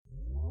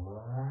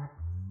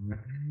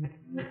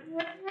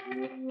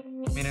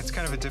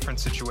kind of a different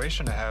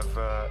situation to have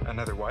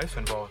another wife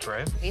involved,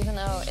 right? Even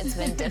though it's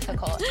been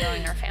difficult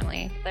growing our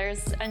family,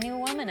 there's a new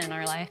woman in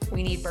our life.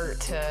 We need Bert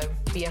to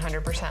be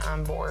 100%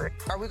 on board.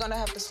 Are we gonna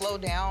have to slow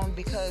down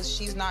because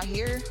she's not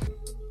here?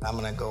 I'm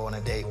gonna go on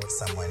a date with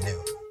someone new.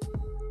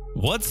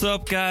 What's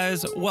up,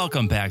 guys?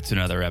 Welcome back to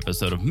another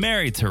episode of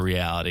Married to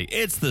Reality.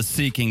 It's the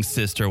Seeking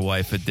Sister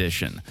Wife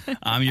edition.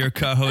 I'm your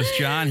co-host,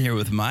 John, here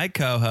with my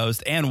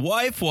co-host and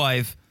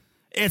wife.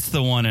 It's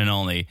the one and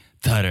only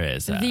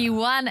Teresa. The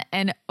one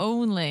and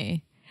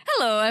only.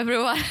 Hello,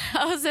 everyone.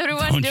 How's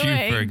everyone doing?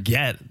 Don't you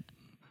forget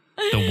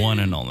the one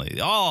and only.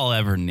 All I'll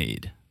ever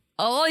need.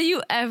 All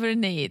you ever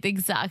need,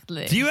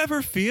 exactly. Do you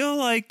ever feel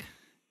like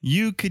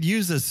you could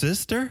use a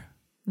sister?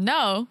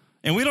 No.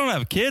 And we don't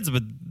have kids,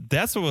 but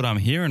that's what I'm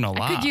hearing a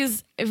lot. I could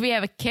use, if we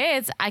have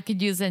kids, I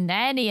could use a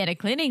nanny and a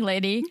cleaning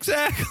lady.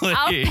 Exactly.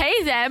 I'll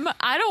pay them.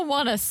 I don't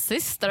want a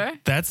sister.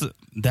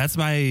 That's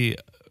my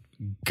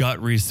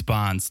gut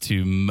response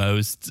to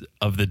most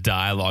of the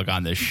dialogue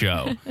on this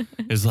show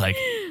is like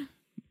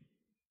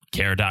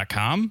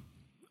care.com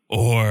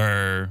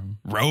or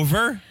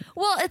Rover.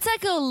 Well, it's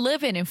like a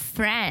living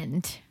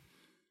friend.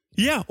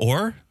 Yeah,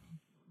 or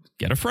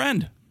get a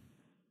friend.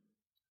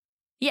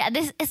 Yeah,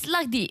 it's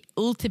like the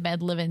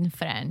ultimate living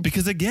friend.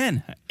 Because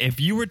again, if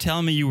you were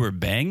telling me you were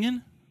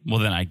banging, well,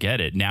 then I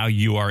get it. Now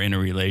you are in a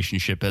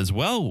relationship as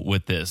well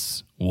with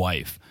this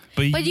wife.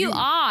 But you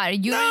are.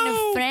 You're in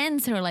No. a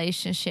friend's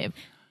relationship.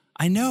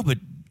 I know, but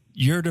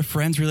you're in a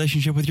friend's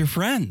relationship with your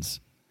friends.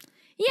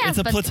 Yes, It's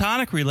a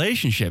platonic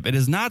relationship. It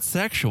is not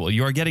sexual.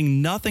 You are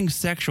getting nothing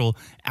sexual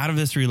out of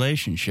this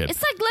relationship.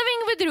 it's like living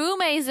with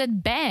roommates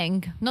that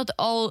bang, not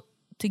all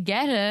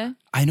together.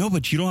 I know,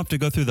 but you don't have to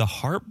go through the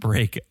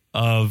heartbreak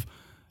of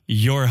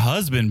your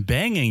husband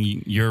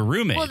banging your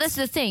roommate. Well, that's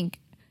the thing.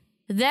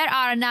 There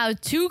are now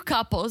two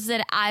couples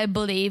that I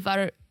believe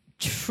are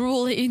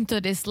truly into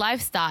this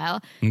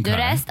lifestyle. Okay. The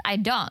rest, I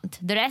don't.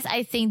 The rest,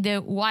 I think the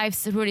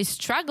wives really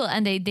struggle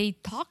and they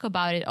talk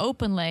about it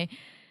openly.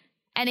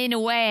 And in a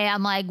way,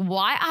 I'm like,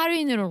 why are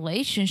you in a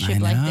relationship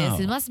like this? know.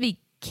 It must be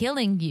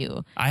killing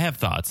you. I have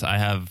thoughts. I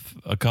have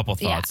a couple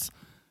thoughts,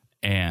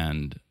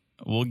 and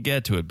we'll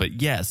get to it.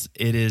 But yes,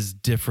 it is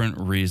different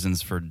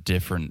reasons for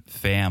different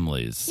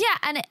families. Yeah,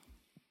 and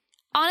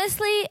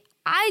honestly,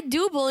 I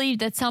do believe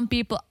that some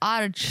people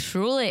are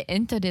truly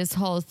into this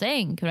whole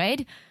thing,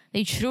 right?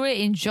 They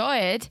truly enjoy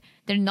it.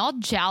 They're not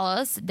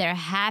jealous. They're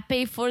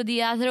happy for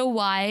the other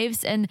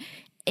wives, and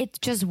it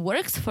just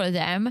works for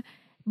them.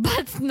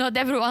 But not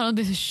everyone on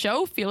this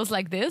show feels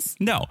like this.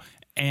 No.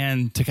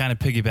 And to kind of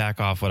piggyback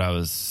off what I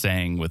was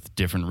saying with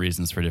different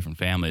reasons for different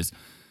families,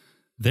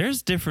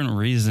 there's different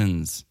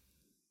reasons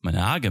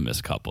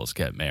monogamous couples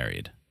get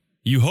married.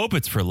 You hope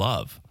it's for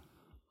love.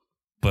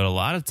 But a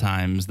lot of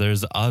times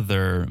there's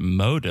other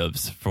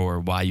motives for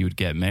why you would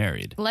get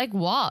married. Like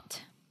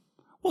what?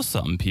 Well,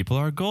 some people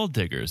are gold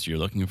diggers. You're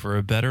looking for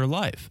a better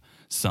life.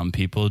 Some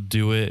people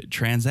do it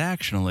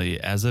transactionally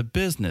as a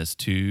business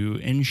to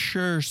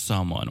insure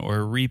someone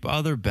or reap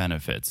other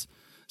benefits.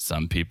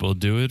 Some people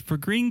do it for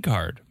green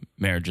card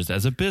marriages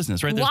as a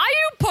business, right? Why are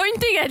you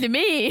pointing at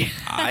me?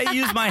 I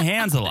use my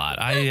hands a lot.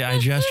 I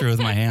gesture with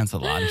my hands a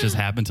lot. It just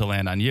happened to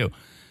land on you.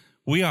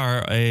 We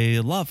are a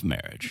love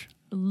marriage.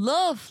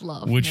 Love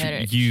Which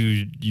marriage.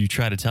 you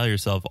try to tell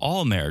yourself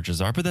all marriages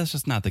are, but that's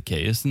just not the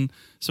case. And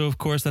so, of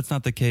course, that's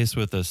not the case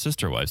with a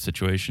sister-wife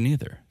situation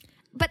either.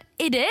 But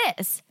it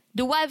is.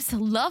 The wives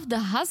love the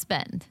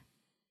husband.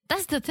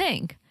 That's the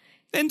thing.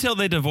 Until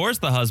they divorce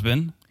the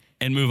husband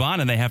and move on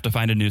and they have to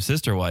find a new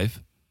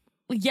sister-wife.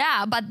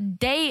 Yeah, but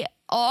they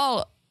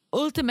all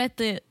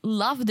ultimately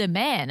love the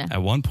man.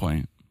 At one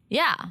point.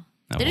 Yeah.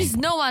 At There one is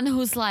no one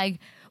who's like,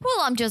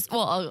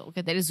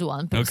 okay, there is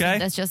one person Okay.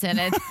 that's just in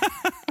it.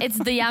 It's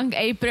the young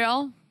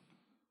April,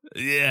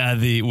 Yeah,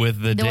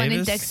 with the the one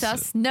in Davis?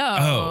 Texas. No.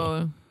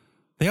 Oh.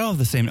 They all have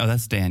the same. Oh,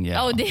 that's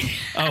Danielle.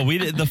 Oh, We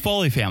did the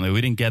Foley family. We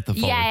didn't get the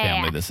Foley Yeah,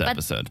 family yeah. this But-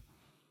 episode.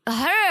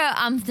 her,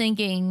 I'm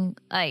thinking,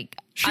 like,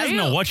 She are doesn't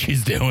you- know what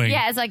she's doing.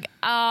 Yeah, it's like,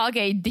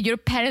 okay, did your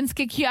parents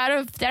kick you out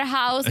of their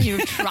house and you're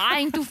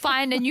trying to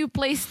find a new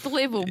place to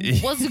live?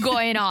 What's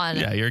going on?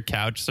 Yeah, you're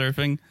couch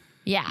surfing.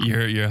 Yeah.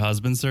 Your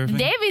husband surfing.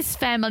 Davis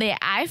family,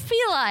 I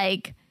feel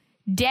like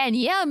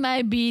Danielle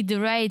might be the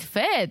right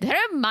fit.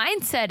 Her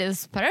mindset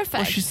is perfect.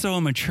 Well, she's so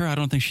immature. I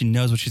don't think she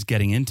knows what she's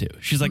getting into.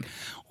 She's like,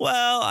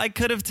 well, I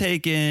could have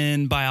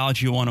taken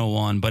Biology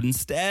 101, but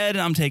instead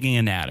I'm taking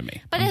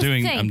anatomy. But I'm that's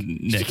doing the thing.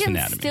 Nick's She can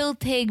anatomy. still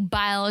take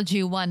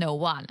Biology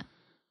 101.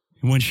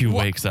 When she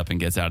wakes up and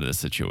gets out of this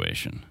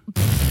situation.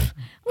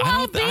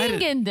 While don't- I-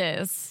 being in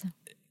this.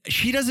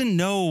 She doesn't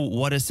know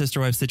what a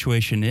sister-wife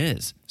situation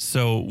is.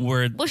 So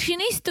Well, she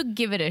needs to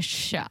give it a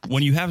shot.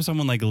 when you have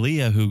someone like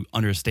Leah who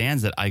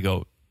understands it, I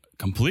go,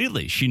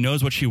 completely. She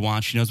knows what she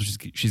wants. She knows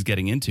what she's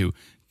getting into.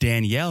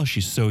 Danielle,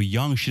 she's so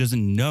young. She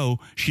doesn't know.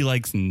 She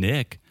likes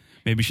Nick.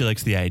 Maybe she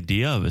likes the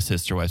idea of a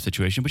sister-wife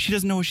situation, but she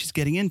doesn't know what she's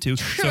getting into.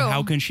 True. So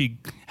how can she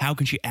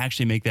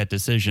actually make that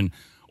decision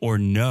or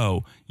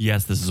know,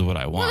 yes, this is what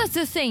I want? Well, that's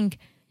the thing.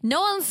 No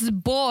one's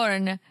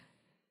born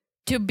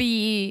to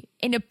be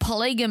in a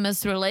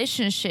polygamous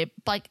relationship.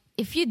 Like,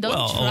 if you don't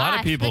try, a lot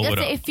of people would.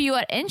 if you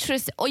are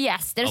interested,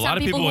 there's a lot some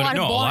of people who would. are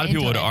No, a born lot of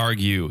people into would it.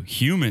 argue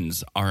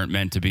humans aren't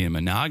meant to be in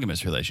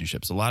monogamous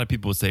relationships. A lot of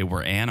people would say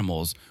we're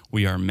animals.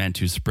 We are meant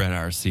to spread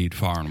our seed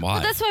far and wide.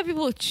 Well, that's why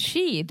people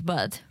cheat,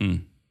 but Yeah.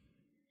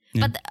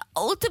 but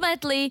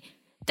ultimately,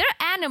 there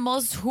are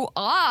animals who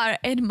are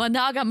in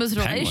monogamous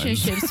Penguins.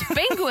 relationships.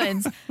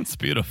 Penguins, It's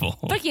beautiful.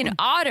 freaking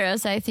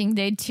otters, I think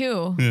they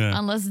too, Yeah.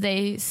 unless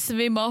they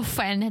swim off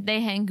and they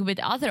hang with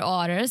other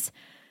otters.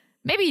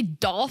 Maybe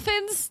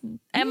dolphins?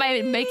 Am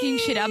I making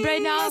shit up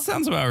right now? That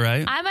sounds about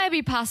right. I might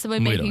be possibly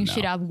We making don't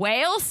shit know. up.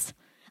 Whales?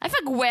 I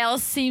feel like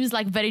whales seems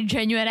like very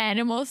genuine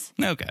animals,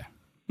 Okay.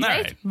 All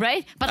right? right.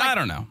 Right? But I like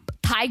don't know.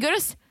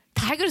 tigers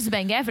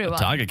bang everyone.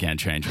 Tiger can't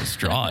change his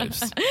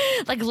stripes.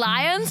 Like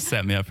lions.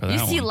 Set me up for that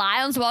You see one.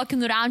 lions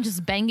walking around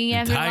just banging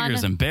everyone.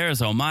 Tigers and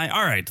bears, oh my.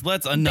 All right,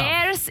 let's enough.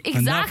 Bears, Enough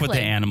with exactly.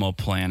 the Animal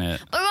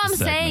Planet. But what I'm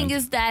saying segment.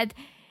 is that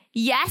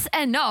yes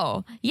and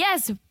no.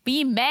 Yes,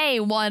 we may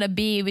want to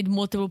be with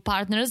multiple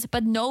partners,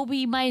 but no,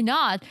 we might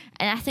not.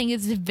 And I think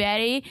it's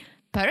very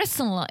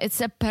personal. It's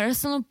a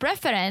personal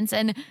preference.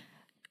 And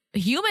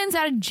humans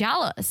are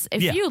jealous.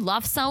 If Yeah. you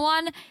love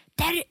someone,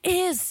 there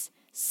is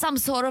some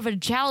sort of a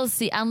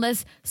jealousy,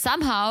 unless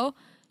somehow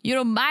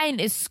your mind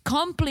is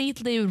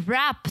completely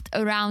wrapped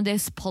around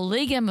this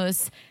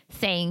polygamous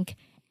thing.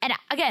 And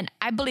again,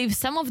 I believe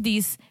some of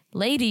these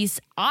ladies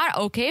are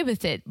okay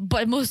with it,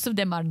 but most of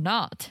them are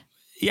not.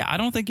 Yeah, I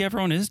don't think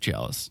everyone is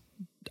jealous.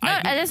 No,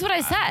 that's what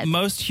I said.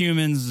 Most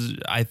humans,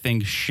 I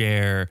think,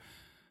 share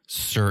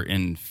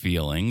certain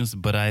feelings,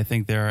 but I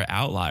think there are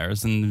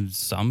outliers, and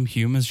some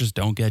humans just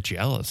don't get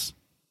jealous.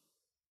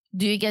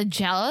 Do you get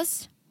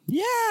jealous?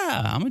 Yeah,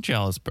 I'm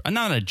I'm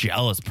not a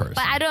jealous person.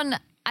 But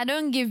I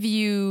don't give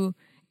you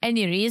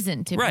any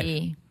reason to Right.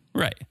 be.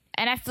 Right.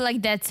 And I feel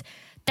like that's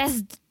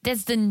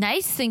the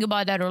nice thing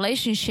about that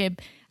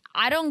relationship.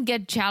 I don't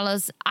get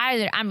jealous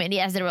either. I mean,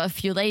 yes, there were a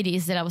few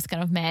ladies that I was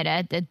kind of mad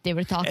at that they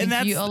were talking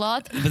to you a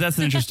lot. But that's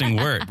an interesting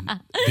word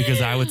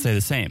because I would say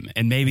the same.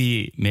 And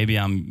maybe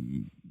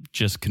I'm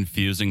just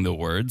confusing the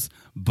words,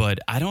 but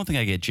I don't think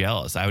I get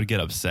jealous. I would get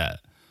upset.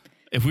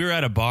 If we were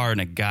at a bar and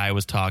a guy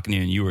was talking to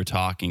you and you were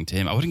talking to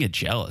him, I wouldn't get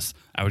jealous.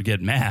 I would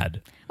get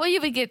mad. Well, you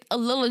would get a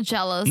little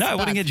jealous. No, I but-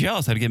 wouldn't get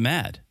jealous. I'd get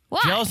mad. Why?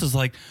 Jealous is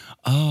like,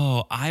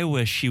 oh, I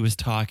wish she was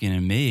talking to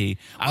me.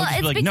 I would Well, just be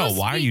it's like, no, because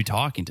why are you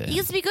talking to him?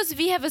 It's because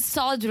we have a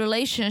solid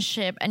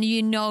relationship and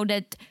you know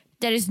that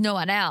there is no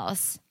one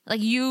else. Like,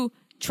 you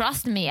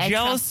trust me. I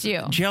trust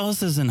you.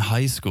 Jealous is in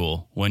high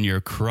school when your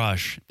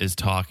crush is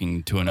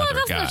talking to another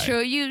Well, that's guy. not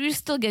true. You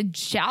still get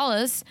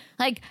jealous.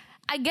 Like,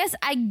 I guess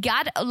I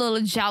got a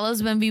little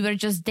jealous when we were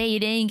just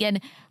dating.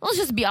 And let's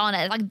just be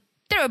honest. Like,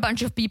 there are a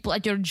bunch of people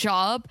at your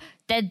job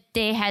that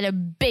they had a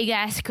big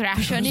ass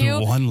crush on was you.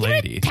 one They were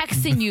lady.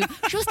 texting you.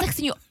 She was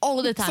texting you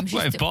all the time.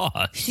 My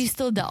boss. She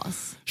still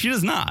does. She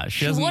does not.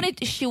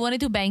 She wanted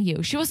to bang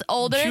you. She was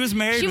older. She was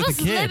married She with a was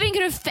kid. living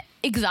her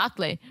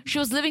exactly. She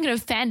was living her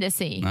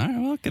fantasy. All right,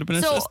 well, it could have been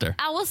a So sister.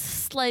 I was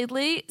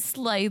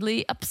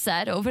slightly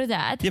upset over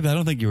that. Yeah, but I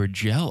don't think you were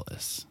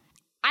jealous.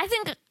 I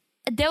think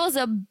there was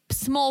a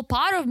small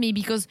part of me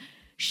because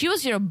she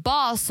was your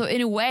boss. So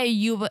in a way,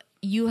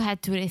 you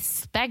had to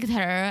respect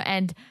her.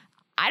 And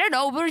I don't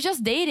know, we were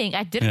just dating.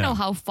 I didn't Yeah. know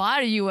how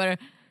far you were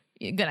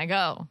gonna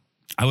go.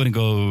 I wouldn't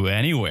go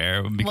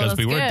anywhere because that's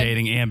we were good.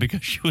 dating and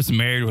because she was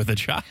married with a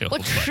child.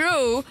 Well,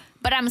 true,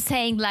 but I'm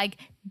saying like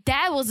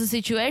that was a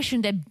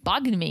situation that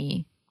bugged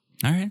me.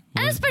 All right.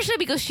 And especially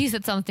because she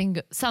said some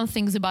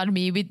things about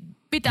me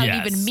without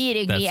Yes, even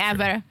meeting me that's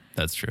true. ever.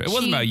 That's true. It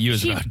wasn't She- about you. It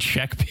was she- about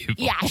Czech people.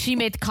 Yeah, she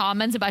made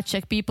comments about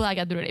Czech people. I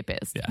got really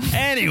pissed. Yeah.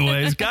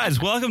 Anyways, guys,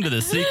 welcome to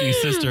the Seeking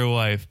Sister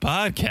Wife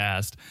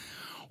podcast.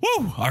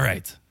 Woo! All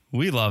right.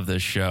 We love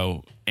this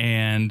show.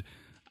 And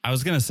I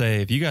was going to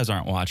say, if you guys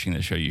aren't watching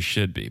this show, you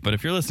should be. But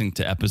if you're listening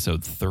to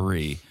episode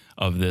 3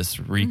 of this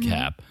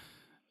recap,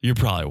 you're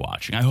probably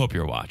watching. I hope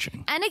you're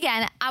watching. And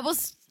again, I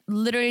was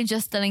literally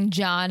just telling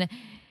John,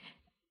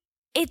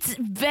 it's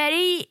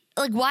very,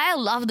 like, why I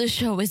love the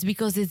show is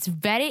because it's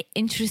very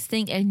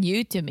interesting and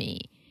new to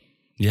me.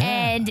 Yeah.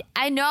 And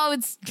I know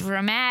it's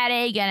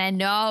dramatic and I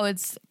know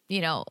it's,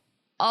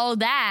 all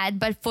that.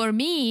 But for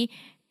me,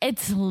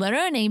 it's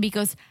learning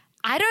because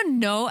I don't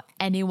know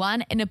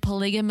anyone in a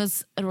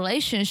polygamous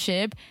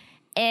relationship,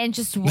 and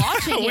just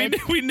watching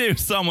it. we knew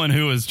someone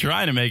who was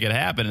trying to make it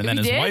happen, and then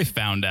You his did? wife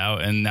found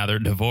out, and now they're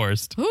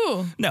divorced.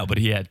 Who? No, but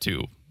he had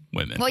 2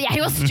 women. Well, yeah,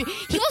 he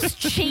was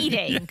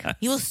cheating.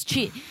 Yes.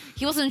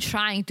 He wasn't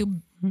trying to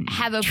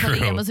have a True.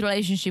 polygamous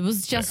relationship. It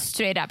was just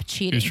straight up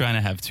cheating. He was trying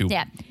to have 2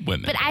 Yeah.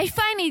 women. But I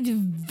find it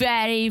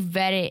very,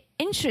 very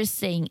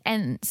interesting.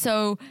 And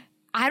so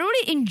I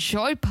really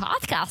enjoy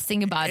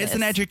podcasting about it. It's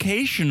an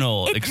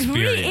educational It experience.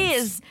 really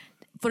is.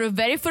 For the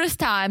very first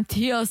time,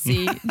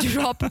 TLC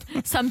dropped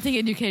something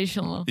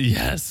educational.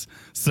 Yes.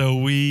 So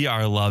we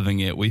are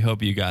loving it. We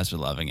hope you guys are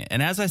loving it.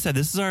 And as I said,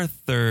 this is our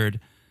 3rd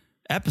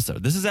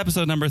episode. This is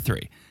episode number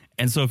 3.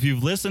 And so if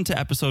you've listened to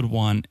episode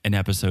 1 and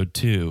episode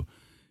 2,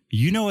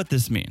 you know what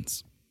this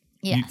means.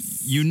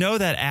 Yes. You know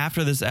that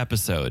after this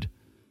episode,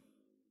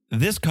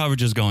 this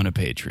coverage is going to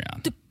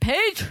Patreon. The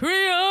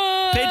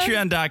Patreon.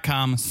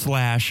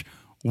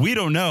 Patreon.com/we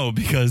don't know,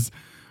 because,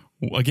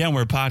 again,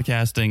 we're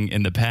podcasting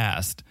in the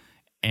past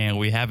and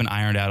we haven't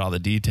ironed out all the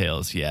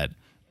details yet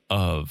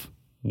of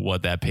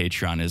what that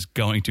Patreon is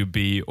going to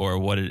be or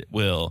what it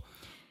will.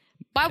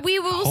 But we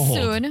will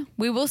soon.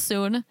 We will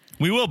soon.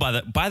 We will.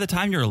 By the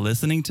time you're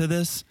listening to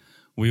this,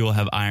 we will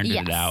have ironed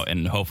Yes. it out,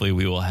 and hopefully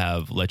we will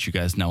have let you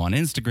guys know on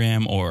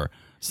Instagram or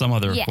some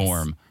other Yes.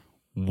 form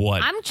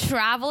what. I'm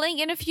traveling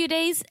in a few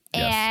days,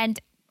 Yes. and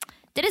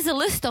there is a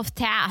list of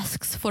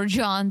tasks for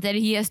John that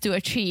he has to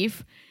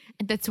achieve.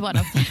 And that's one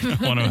of them.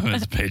 One of them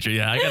is Patreon.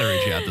 Yeah, I got to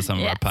reach out to some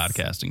of Yes. our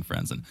podcasting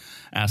friends and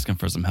ask them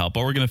for some help.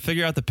 But we're going to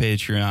figure out the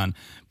Patreon,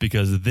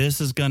 because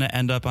this is going to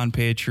end up on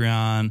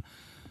Patreon.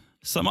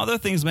 Some other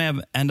things may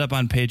end up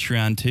on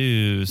Patreon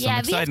too. Some Yeah, we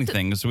have exciting to-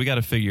 things. So we got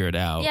to figure it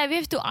out. Yeah, we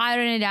have to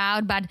iron it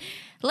out, but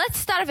let's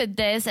start with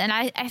this. And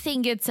I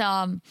think it's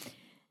a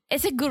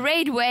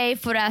great way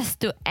for us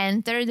to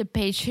enter the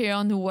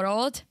Patreon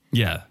world.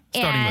 Yeah.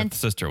 Starting And- with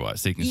Sister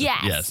Wives. Seeking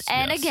Yes. Yes.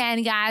 And yes.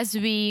 again, guys,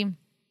 we've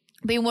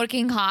been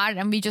working hard,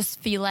 and we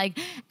just feel like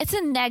it's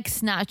a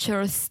next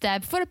natural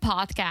step for the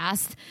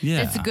podcast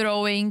Yeah. that's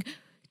growing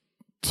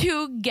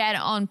to get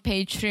on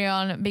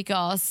Patreon,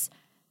 because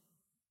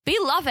we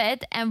love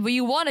it and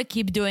we want to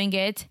keep doing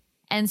it.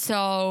 And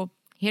so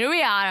here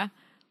we are,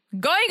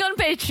 going on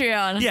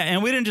Patreon. Yeah,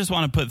 and we didn't just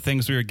want to put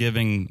things we were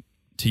giving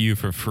to you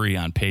for free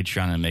on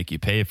Patreon and make you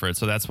pay for it.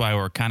 So that's why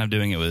we're kind of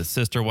doing it with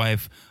Sister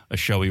Wife, a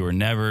show we were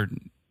never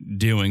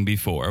doing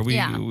before. We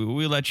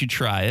let you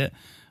try it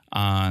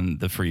on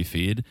the free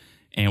feed,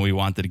 and we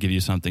wanted to give you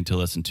something to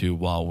listen to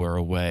while we're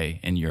away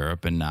in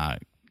Europe and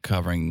not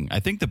covering, I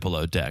think, the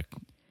Below Deck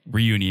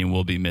reunion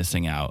will be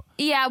missing out.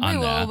 Yeah, we on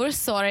will. that. We're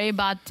sorry,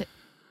 but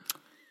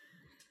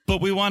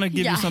But we want to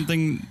give Yeah. you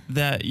something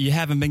that you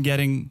haven't been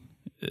getting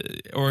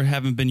or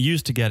haven't been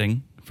used to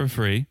getting for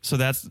free. So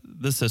that's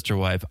the Sister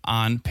Wife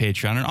on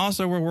Patreon. And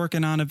also we're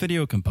working on a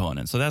video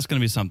component. So that's going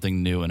to be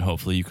something new, and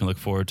hopefully you can look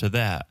forward to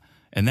that.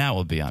 And that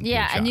will be on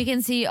yeah, Patreon. and you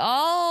can see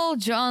all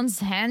John's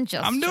hand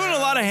gestures. I'm doing a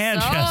lot of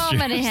hand so gestures.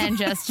 many hand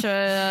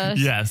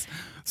gestures. Yes.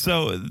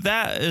 So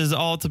that is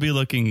all to be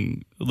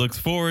looks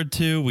forward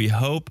to, we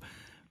hope.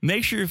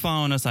 Make sure you're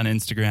following us on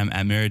Instagram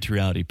at Married to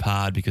Reality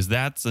Pod, because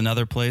that's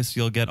another place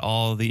you'll get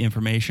all the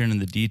information and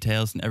the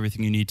details and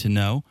everything you need to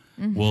know.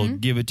 Mm-hmm. We'll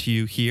give it to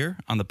you here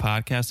on the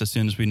podcast as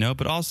soon as we know,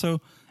 but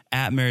also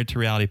at Married to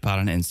Reality Pod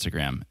on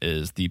Instagram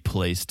is the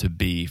place to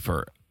be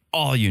for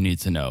all you need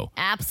to know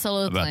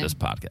Absolutely. about this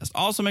podcast.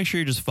 Also, make sure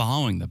you're just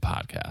following the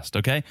podcast,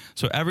 okay?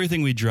 So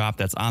everything we drop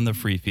that's on the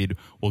free feed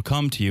will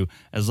come to you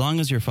as long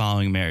as you're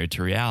following Married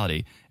to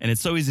Reality. And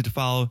it's so easy to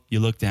follow. You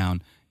look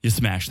down, you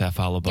smash that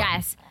follow button.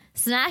 Guys,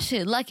 smash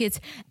it like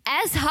it's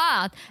as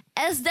hot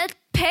as that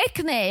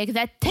picnic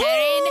that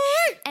Taryn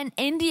and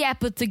India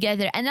put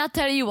together. And I'll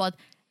tell you what,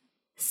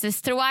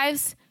 Sister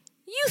Wives,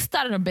 you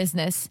started a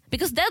business,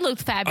 because that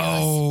looked fabulous.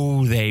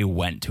 Oh, they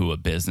went to a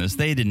business.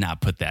 They did not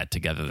put that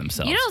together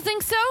themselves. You don't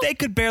think so? They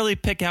could barely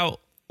pick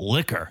out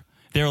liquor.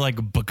 They're like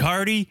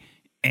Bacardi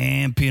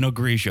and Pinot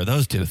Grigio.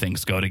 Those two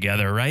things go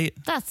together, right?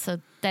 That's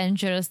a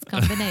dangerous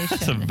combination.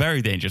 It's a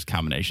very dangerous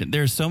combination.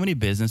 There's so many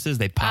businesses.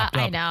 They popped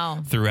I up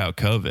know. throughout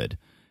COVID.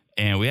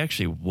 And we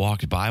actually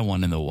walked by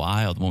one in the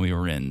wild when we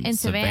were in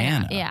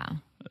Savannah, yeah.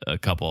 a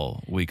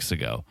couple weeks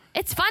ago.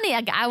 It's funny.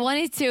 Like, I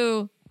wanted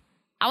to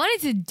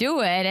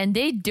do it, and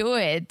they do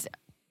it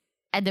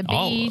at the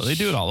beach. They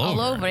do it all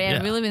over. Yeah,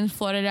 Yeah. we live in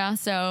Florida,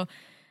 so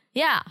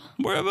yeah.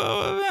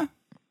 The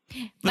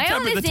My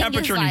only thing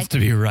temperature is, needs like, to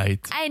be right.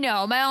 I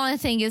know. My only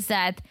thing is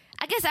that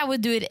I guess I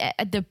would do it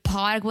at the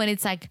park when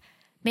it's like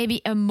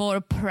maybe a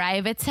more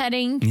private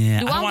setting.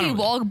 Yeah, The I one we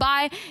wanna- walked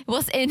by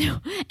was in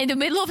the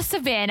middle of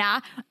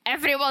Savannah.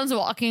 Everyone's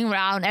walking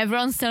around.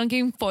 Everyone's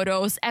taking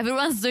photos.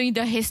 Everyone's doing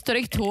the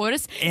historic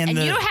tours. And And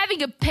the- you're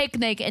having a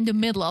picnic in the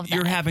middle of that.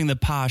 You're having the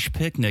posh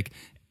picnic,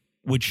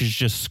 which is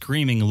just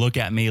screaming, look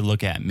at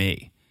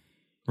me,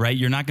 right?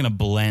 You're not going to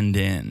blend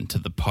in to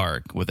the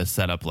park with a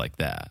setup like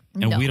that.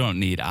 And No. we don't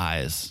need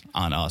eyes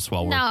on us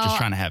while we're No. just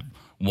trying to have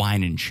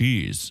wine and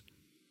cheese.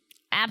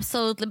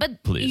 Absolutely.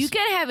 But Please. you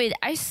can have it.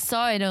 I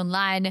saw it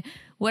online,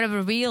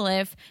 wherever we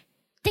live.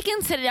 They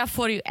can set it up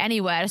for you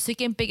anywhere, so you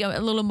can pick a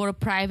little more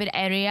private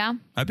area.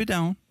 I'd be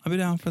down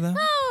for that.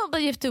 Oh, but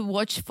you have to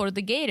watch for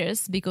the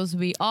gators, because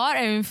we are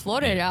in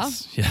Florida.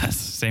 Yes.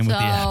 Same with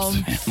the Epps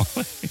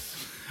family.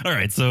 All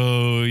right,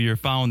 so you're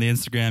following the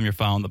Instagram, you're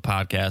following the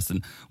podcast,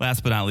 and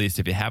last but not least,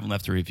 if you haven't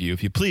left a review,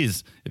 if you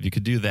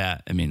could do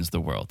that, it means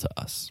the world to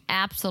us.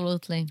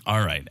 Absolutely.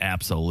 All right,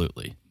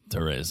 absolutely,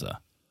 Teresa.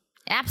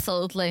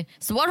 Absolutely.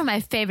 It's one of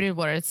my favorite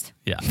words.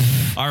 Yeah.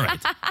 All right.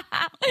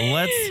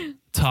 Let's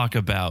talk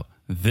about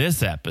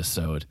this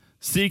episode,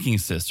 Seeking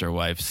Sister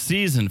Wife,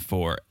 Season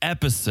 4,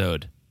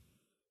 Episode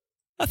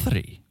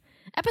 3.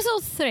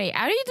 Episode 3.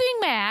 Are you doing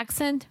my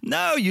accent?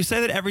 No, you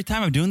say that every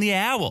time. I'm doing the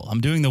owl.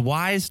 I'm doing the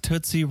wise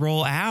Tootsie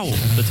Roll owl,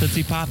 the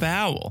Tootsie Pop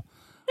owl.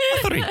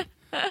 3.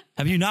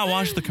 Have you not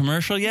watched the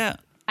commercial yet?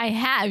 I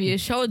have. You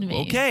showed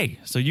me. Okay,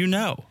 so you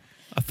know.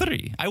 A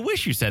 3. I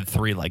wish you said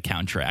 3 like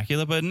Count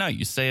Dracula, but no,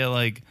 you say it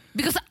like...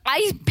 Because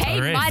I pay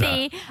Teresa.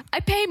 money.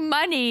 I pay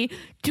money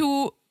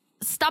to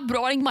stop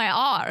rolling my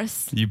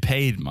R's. You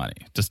paid money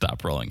to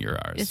stop rolling your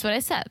R's. That's what I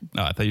said.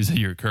 No, I thought you said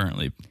you're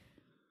currently...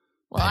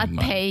 Well, I paying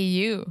money. pay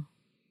you.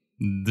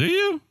 Do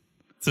you?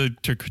 So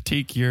to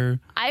critique your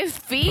I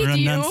feed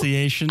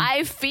pronunciation? you.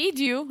 I feed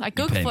you. I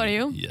cook pay for me.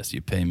 you. Yes, you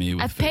pay me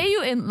with I food. pay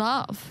you in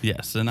love.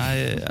 Yes, and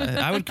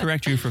I would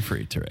correct you for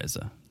free,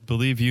 Teresa.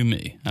 Believe you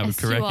me. I would As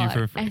correct you you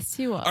for are. free. As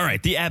you are. All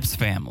right, the Epps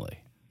family.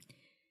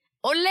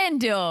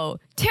 Orlando,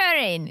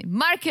 Taryn,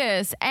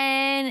 Marcus,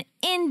 and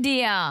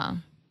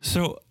India.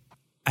 So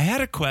I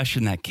had a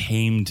question that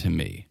came to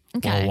me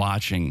Okay. while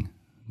watching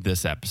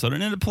this episode,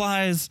 and it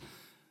applies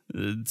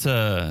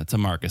to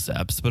Marcus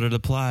Epps, but it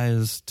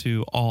applies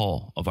to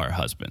all of our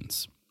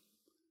husbands.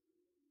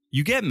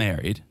 You get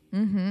married.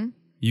 Mm-hmm.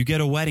 You get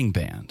a wedding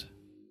band.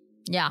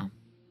 Yeah.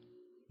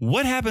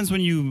 What happens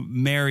when you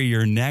marry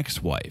your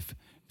next wife?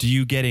 Do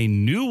you get a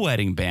new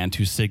wedding band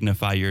to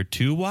signify your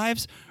 2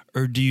 wives,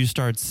 or do you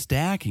start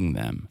stacking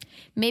them?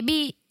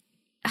 Maybe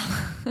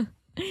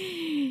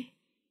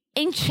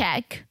in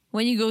Czech,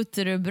 when you go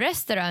to the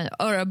restaurant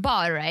or a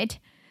bar, right?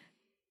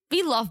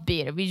 We love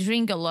beer. We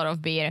drink a lot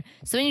of beer.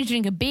 So when you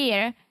drink a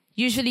beer,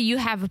 usually you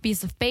have a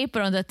piece of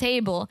paper on the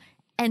table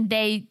and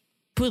they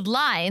put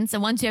lines.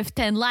 And once you have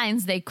 10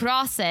 lines, they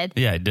cross it.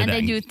 Yeah, I did and that they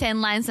in- do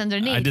 10 lines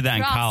underneath. I did that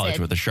in cross college it.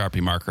 with a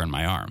Sharpie marker on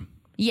my arm.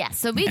 Yeah,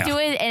 so we Yeah. do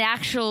it in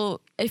actual,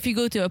 if you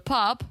go to a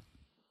pub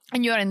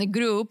and you're in the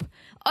group,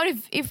 or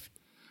if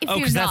Oh, you're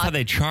because that's not. how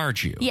they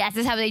charge you. Yes,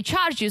 that's how they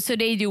charge you. So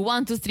they do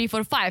 1, 2, 3,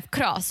 4, 5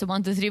 cross.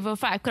 1, 2, 3, 4,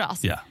 5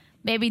 cross. Yeah.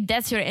 Maybe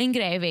that's your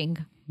engraving.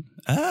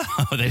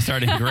 Oh, they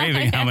start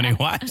engraving how many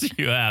wives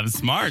you have.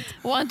 Smart.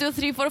 1, 2,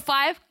 3, 4,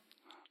 5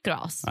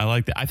 cross. I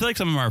like that. I feel like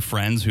some of our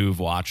friends who've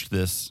watched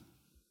this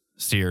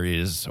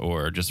series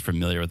or just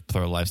familiar with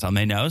Plural Lifestyle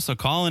may know. So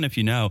call in if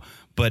you know.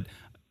 But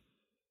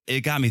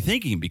it got me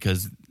thinking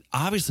because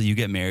obviously you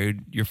get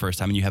married your first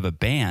time and you have a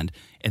band,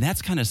 and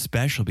that's kind of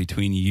special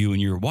between you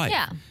and your wife.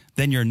 Yeah.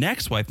 Then your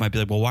next wife might be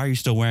like, well, why are you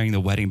still wearing the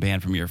wedding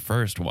band from your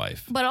first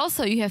wife? But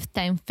also you have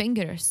 10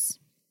 fingers.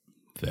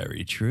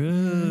 Very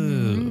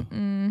true.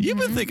 You've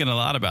been thinking a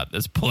lot about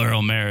this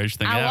plural marriage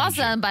thing. I haven't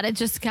you? wasn't, but it's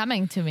just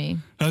coming to me.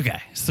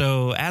 Okay,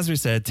 so as we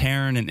said,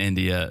 Taryn and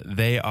India,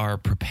 they are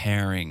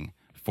preparing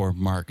for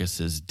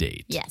Marcus's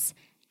date. Yes.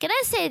 Can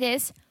I say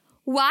this?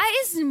 Why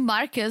is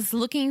Marcus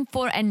looking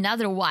for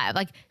another wife?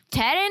 Like,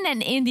 Taryn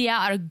and India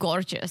are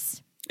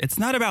gorgeous. It's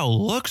not about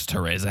looks,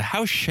 Teresa.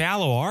 How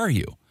shallow are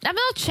you? I'm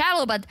not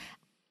shallow, but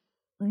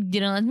you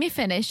don't let me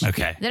finish.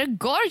 Okay. They're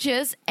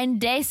gorgeous, and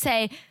they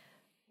say,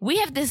 we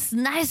have this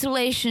nice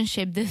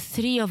relationship, the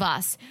 3 of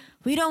us.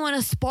 We don't want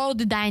to spoil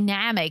the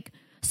dynamic.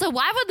 So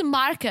why would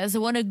Marcus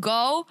want to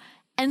go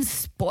and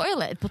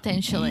spoil it,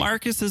 potentially?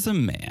 Marcus is a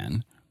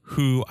man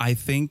who I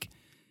think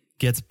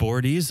gets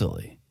bored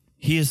easily.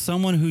 He is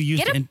someone who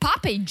used Get to... a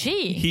puppy,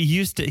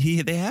 gee.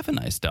 They have a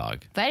nice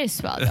dog. Very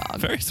swell dog.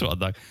 Very swell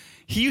dog.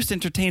 He used to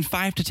entertain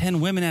 5 to 10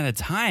 women at a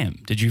time.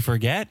 Did you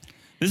forget?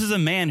 This is a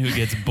man who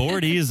gets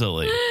bored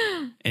easily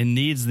and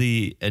needs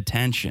the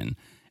attention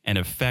and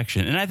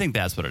affection. And I think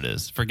that's what it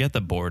is. Forget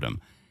the boredom.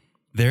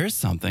 There's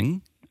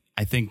something,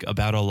 I think,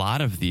 about a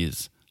lot of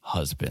these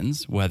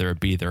husbands, whether it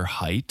be their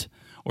height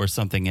or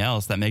something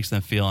else, that makes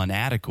them feel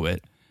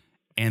inadequate.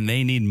 And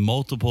they need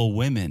multiple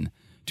women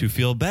to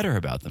feel better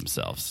about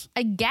themselves.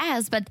 I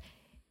guess, but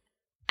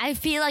I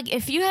feel like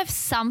if you have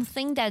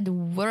something that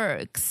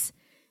works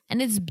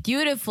and it's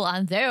beautiful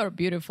and they're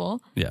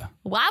beautiful, Yeah.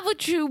 why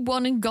would you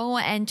want to go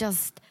and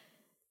just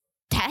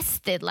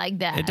test it like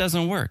that? It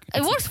doesn't work.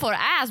 It works for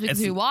us because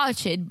it's- we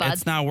watch it, but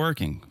It's not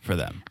working for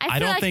them. I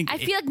don't feel think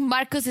like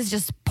Marcus is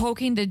just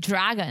poking the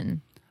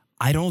dragon.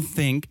 I don't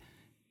think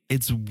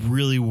it's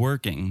really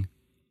working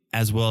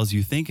as well as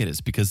you think it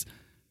is, because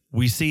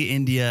we see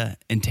India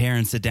and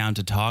Taryn sit down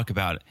to talk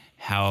about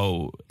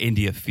how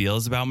India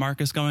feels about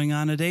Marcus going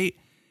on a date.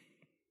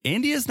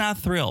 India's not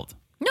thrilled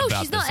No,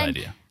 about she's not. this And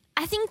idea.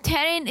 I think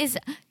Taryn is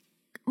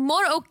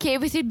more okay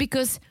with it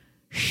because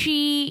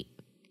she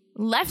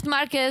left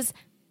Marcus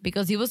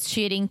because he was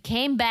cheating,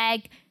 came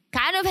back,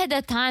 kind of had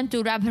the time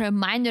to wrap her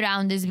mind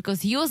around this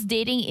because he was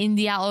dating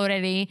India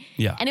already.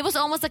 Yeah. And it was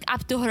almost like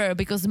up to her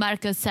because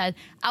Marcus said,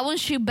 I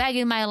want you back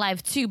in my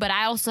life too, but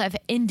I also have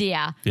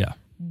India. Yeah.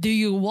 Do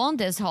you want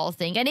this whole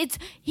thing? And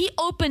he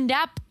opened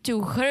up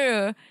to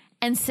her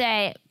and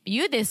say,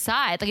 you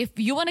decide. Like, if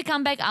you want to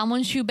come back, I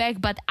want you back,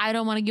 but I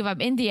don't want to give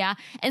up India.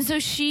 And so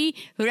she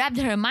wrapped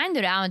her mind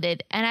around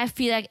it. And I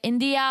feel like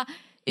India,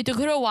 it took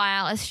her a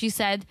while, as she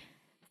said,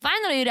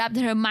 finally wrapped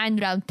her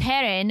mind around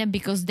Taryn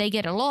because they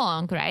get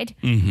along, right?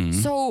 Mm-hmm.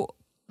 So,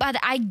 but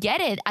I get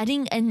it. I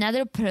think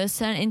another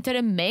person into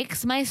the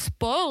mix might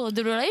spoil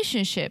the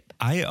relationship.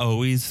 I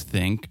always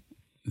think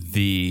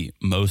the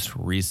most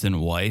recent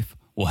wife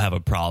will have a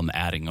problem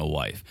adding a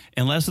wife,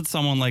 unless it's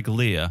someone like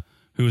Leah,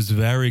 who's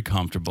very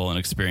comfortable and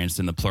experienced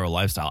in the plural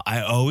lifestyle.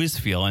 I always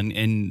feel,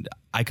 and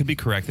I could be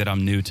corrected.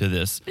 I'm new to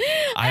this.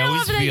 I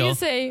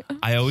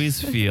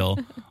always feel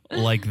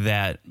like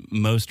that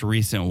most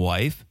recent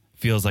wife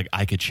feels like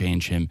I could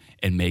change him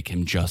and make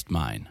him just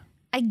mine.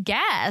 I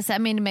guess. I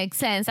mean, it makes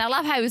sense. I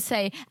love how you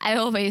say, I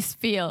always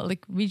feel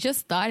like we just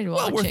started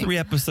watching. Well, we're 3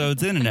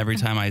 episodes in, and every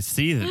time I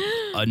see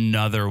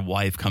another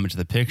wife come into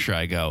the picture,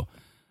 I go,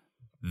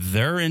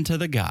 they're into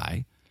the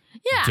guy.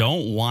 Yeah.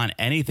 Don't want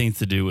anything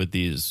to do with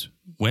these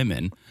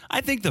women.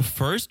 I think the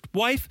first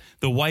wife,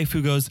 the wife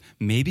who goes,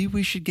 maybe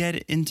we should get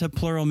into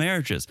plural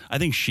marriages. I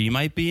think she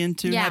might be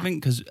into having,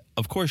 because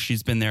of course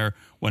she's been there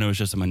when it was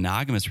just a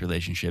monogamous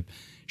relationship.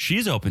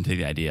 She's open to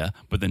the idea,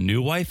 but the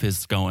new wife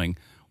is going,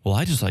 well,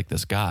 I just like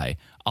this guy.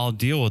 I'll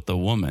deal with the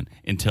woman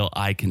until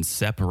I can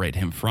separate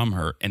him from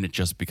her and it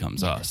just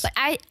becomes us. But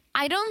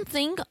I don't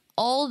think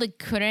all the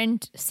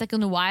current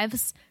second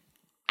wives,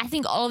 I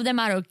think all of them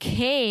are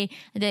okay.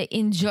 They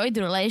enjoy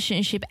the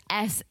relationship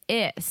as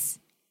is.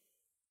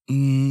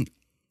 Maybe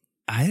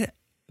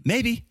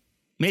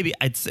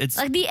it's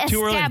like the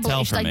too early to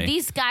tell established. for Like me.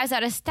 these guys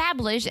are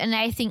established, and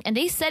I think, and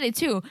they said it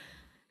too.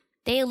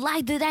 They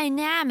like the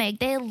dynamic.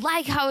 They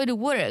like how it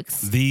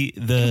works.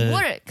 It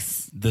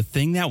works. The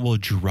thing that will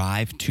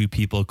drive two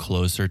people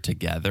closer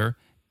together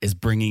is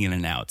bringing in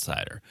an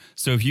outsider.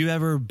 So if you've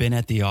ever been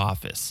at the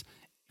office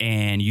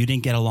and you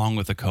didn't get along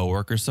with a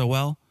coworker so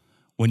well,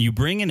 when you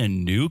bring in a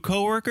new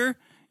coworker,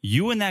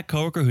 you and that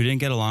coworker who didn't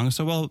get along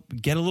so well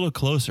get a little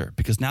closer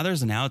because now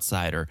there's an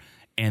outsider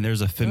and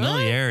there's a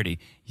familiarity.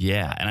 Really?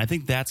 Yeah, and I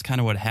think that's kind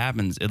of what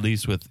happens, at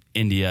least with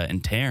India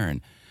and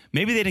Taryn.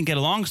 Maybe they didn't get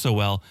along so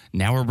well.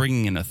 Now we're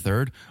bringing in a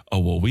third. Oh,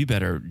 well, we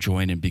better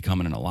join and become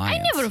an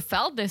alliance. I never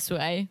felt this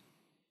way.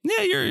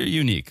 Yeah, you're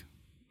unique,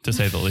 to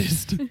say the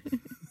least.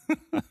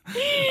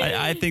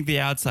 I think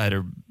the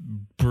outsider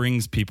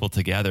brings people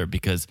together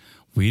because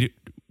we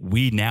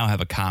now have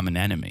a common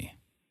enemy.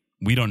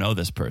 We don't know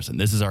this person.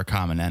 This is our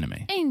common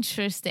enemy.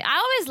 Interesting. I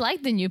always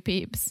like the new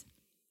peeps.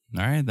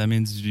 All right, that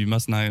means you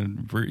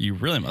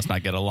really must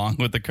not get along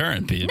with the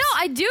current peeps. No,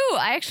 I do.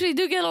 I actually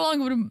do get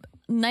along with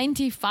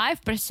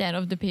 95%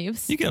 of the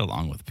peeps. You get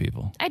along with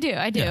people. I do.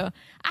 Yeah.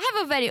 I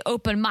have a very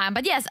open mind.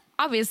 But yes,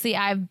 obviously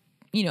I've,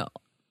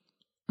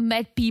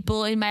 met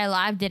people in my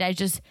life that I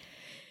just,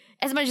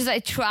 as much as I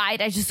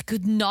tried, I just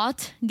could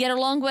not get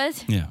along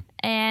with. Yeah.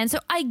 And so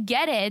I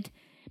get it.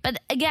 But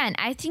again,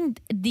 I think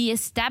the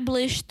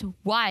established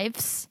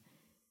wives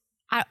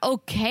are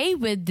okay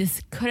with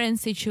this current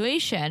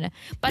situation,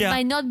 but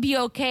might not be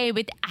okay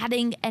with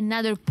adding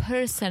another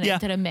person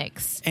into the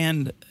mix.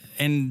 And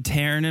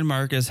Taryn and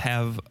Marcus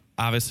have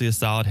obviously a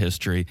solid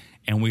history,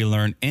 and we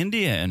learn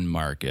India and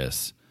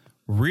Marcus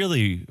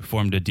really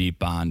formed a deep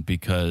bond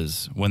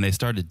because when they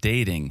started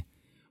dating,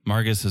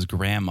 Marcus's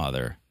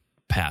grandmother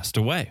passed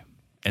away,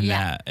 and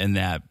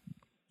that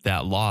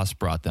loss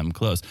brought them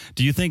close.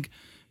 Do you think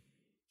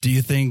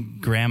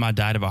Grandma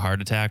died of a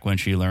heart attack when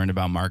she learned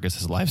about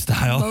Marcus's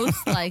lifestyle?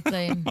 Most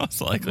likely. Most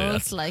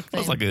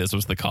likely this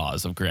was the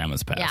cause of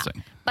Grandma's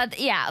passing.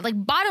 Yeah.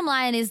 But bottom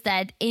line is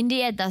that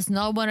India does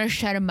not want to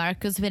share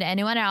Marcus with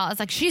anyone else.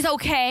 Like, she's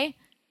okay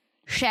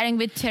sharing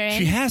with Taryn.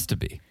 She has to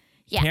be.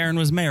 Yeah. Taryn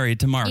was married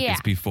to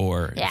Marcus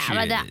before. Yeah,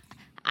 but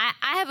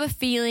I have a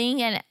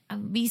feeling, and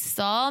we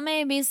saw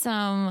maybe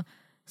some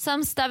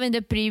stuff in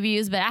the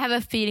previews, but I have a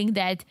feeling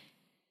that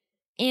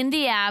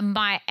India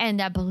might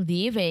end up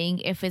leaving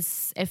if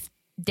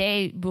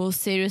they will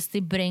seriously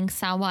bring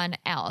someone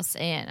else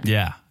in.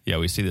 Yeah,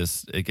 we see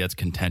this. It gets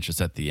contentious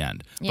at the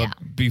end. Yeah.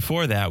 But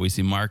before that, we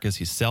see Marcus.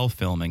 He's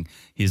self-filming.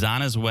 He's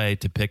on his way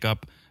to pick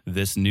up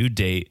this new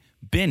date,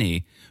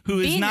 Binny, who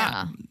is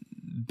not.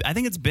 I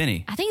think it's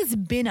Binny. I think it's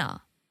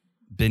Binna.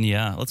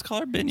 Binya. Let's call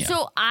her Binya.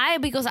 So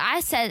because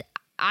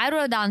I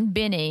wrote down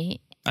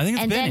Binny. I think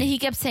it's and Binny. then he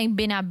kept saying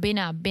Binna.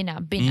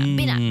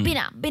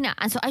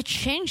 And so I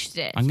changed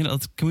it.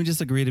 Can we just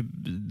agree to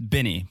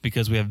Binny?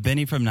 Because we have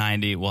Binny from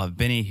 90. We'll have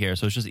Binny here,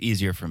 so it's just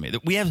easier for me.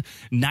 We have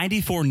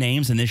 94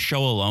 names in this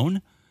show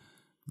alone.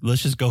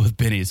 Let's just go with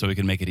Binny so we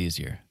can make it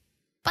easier.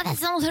 But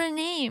that's not her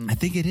name. I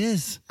think it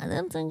is. I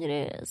don't think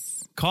it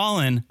is.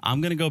 Colin, I'm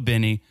going to go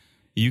Binny.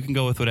 You can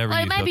go with whatever you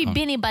it might be comfortable.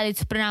 Binny, but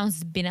it's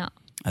pronounced Binna.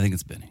 I think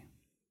it's Binny.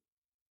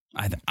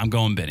 I'm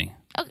going Binny.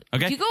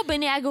 Okay. You go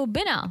Binny, I go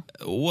Binna.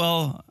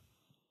 Well,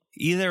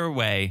 either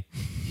way,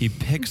 he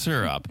picks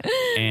her up,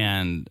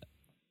 and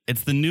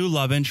it's the new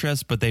love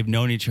interest, but they've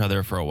known each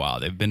other for a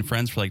while. They've been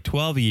friends for like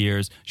 12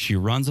 years. She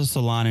runs a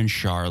salon in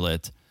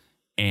Charlotte,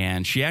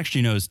 and she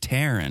actually knows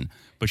Taryn,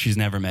 but she's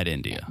never met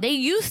India. They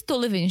used to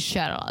live in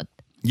Charlotte.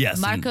 Yes.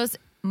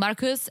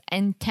 Marcus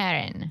and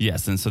Taryn.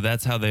 Yes, and so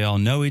that's how they all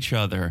know each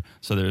other.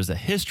 So there's a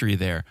history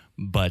there,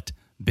 but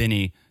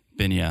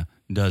Binya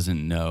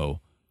doesn't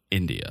know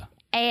India.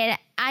 And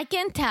I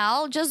can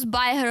tell just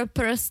by her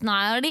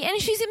personality, and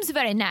she seems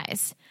very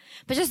nice,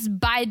 but just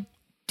by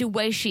the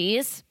way she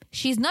is,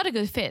 she's not a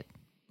good fit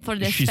for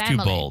this family. She's too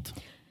bold.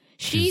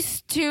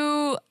 She's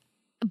too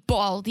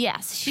bold,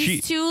 yes.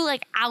 She's too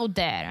out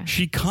there.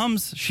 She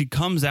comes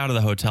out of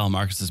the hotel.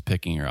 Marcus is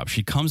picking her up.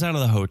 She comes out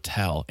of the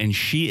hotel, and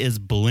she is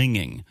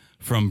blinging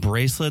from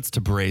bracelets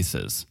to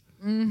braces.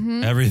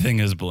 Everything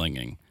is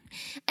blinging.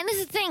 And this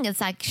is the thing,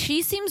 it's like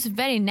she seems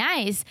very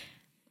nice,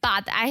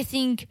 but I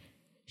think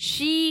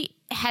she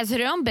has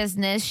her own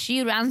business.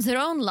 She runs her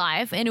own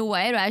life in a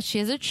way, right? She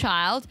has a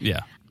child.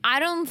 Yeah. I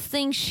don't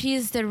think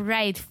she's the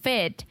right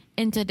fit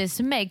into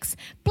this mix.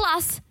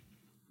 Plus,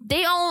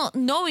 they all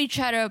know each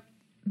other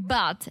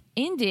but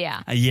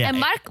India. Yeah.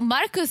 And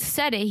Marcus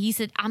said it. He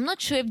said, I'm not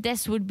sure if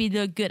this would be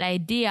the good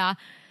idea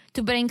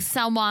to bring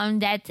someone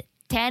that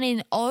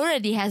Tanin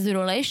already has a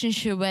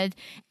relationship with,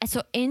 and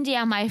so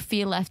India might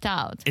feel left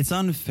out. It's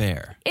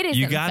unfair. It is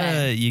unfair.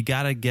 unfair. You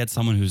gotta get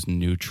someone who's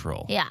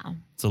neutral. Yeah.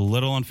 It's a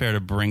little unfair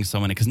to bring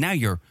someone in because now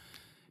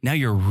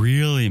you're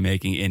really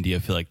making India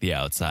feel like the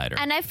outsider.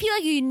 And I feel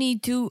like you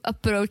need to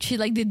approach it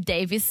like the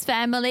Davis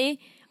family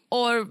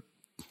or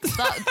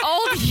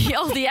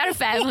all the other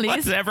families.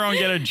 Does everyone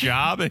get a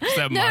job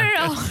except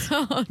Marcus?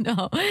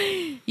 No.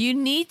 You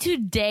need to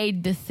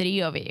date the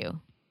three of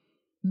you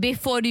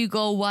before you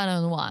go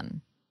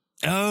one-on-one.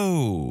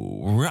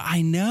 Oh,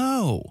 I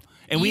know.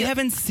 And we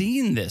haven't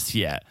seen this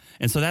yet.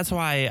 And so that's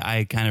why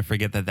I kind of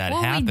forget that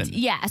happened.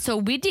 So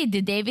we did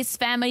the Davis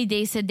family.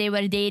 They said they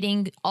were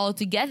dating all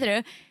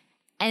together.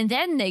 And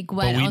then they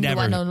went on the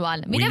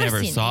one-on-one. We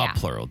never saw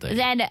plural dating.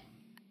 Then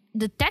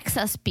the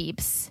Texas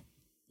peeps,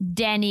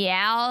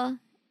 Danielle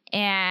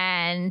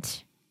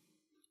and...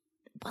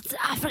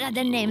 I forgot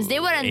their names. They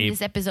were in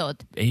this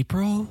episode.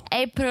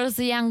 April's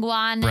the young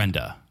one.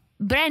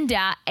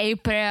 Brenda,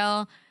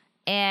 April,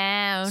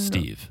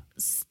 and...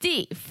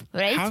 Steve,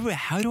 right?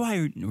 How do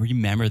I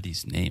remember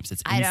these names?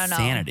 It's insanity.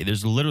 I don't know.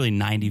 There's literally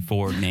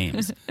 94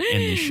 names in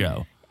the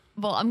show.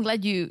 Well, I'm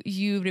glad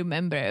you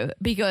remember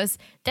because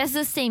that's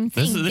the same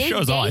thing. This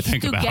show's all I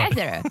think about.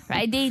 Together,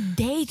 right? They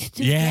date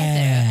together.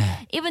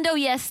 Yeah. Even though,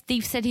 yes,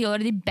 Steve said he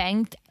already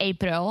banged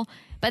April,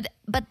 but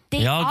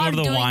they all are go to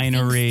the doing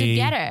winery things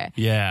together.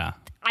 Yeah.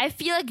 I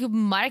feel like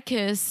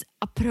Marcus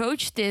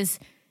approached this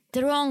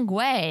the wrong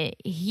way.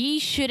 He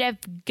should have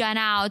gone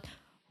out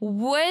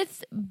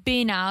with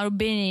Bina or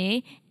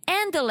Bini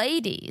and the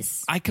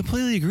ladies. I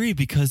completely agree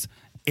because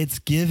it's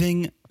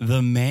giving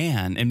the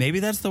man, and maybe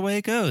that's the way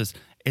it goes,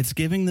 it's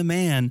giving the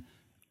man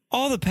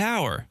all the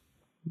power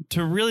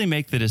to really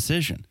make the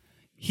decision.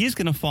 He's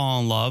going to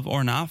fall in love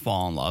or not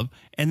fall in love,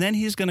 and then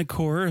he's going to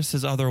coerce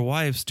his other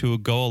wives to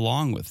go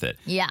along with it.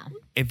 Yeah.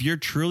 If you're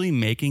truly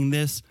making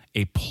this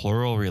a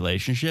plural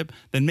relationship,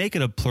 then make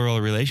it a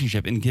plural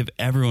relationship and give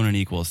everyone an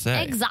equal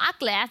say.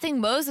 Exactly. I think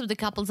most of the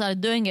couples are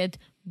doing it,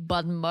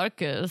 but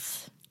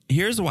Marcus.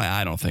 Here's why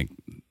I don't think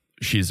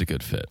she's a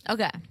good fit.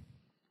 Okay.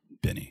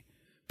 Benny.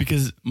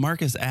 Because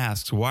Marcus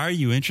asks, why are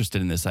you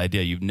interested in this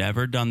idea? You've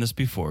never done this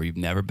before. You've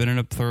never been in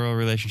a plural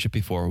relationship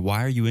before.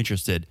 Why are you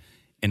interested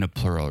in a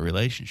plural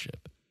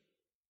relationship?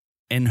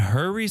 And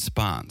her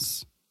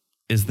response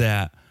is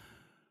that,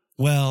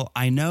 well,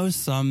 I know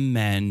some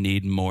men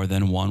need more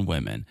than one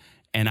woman,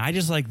 and I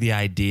just like the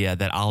idea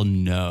that I'll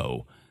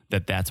know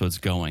that that's what's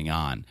going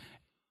on.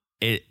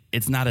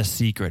 It's not a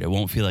secret. It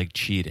won't feel like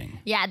cheating.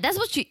 Yeah, that's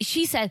what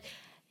she said.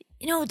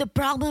 You know, the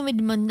problem with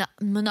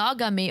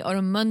monogamy or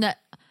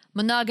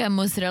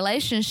monogamous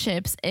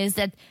relationships is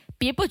that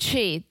people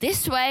cheat.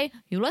 This way,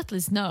 you'll at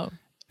least know.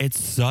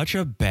 It's such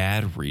a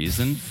bad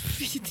reason.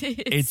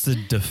 It's a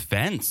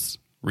defense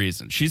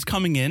reason. She's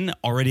coming in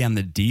already on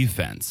the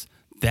defense.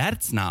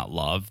 That's not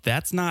love.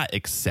 That's not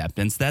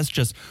acceptance. That's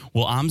just,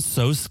 well, I'm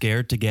so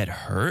scared to get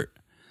hurt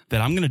that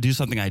I'm going to do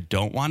something I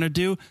don't want to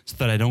do so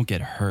that I don't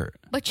get hurt.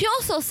 But she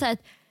also said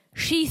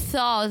she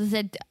thought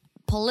that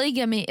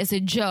polygamy is a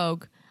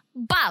joke,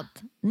 but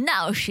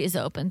now she's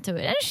open to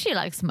it, and she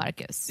likes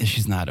Marcus.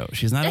 She's not open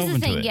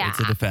to it. Yeah.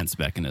 It's a defense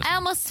mechanism. I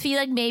almost feel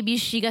like maybe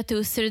she got to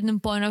a certain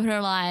point of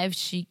her life.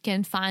 She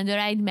can find the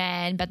right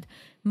man, but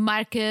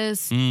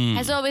Marcus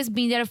has always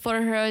been there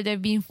for her.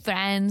 They've been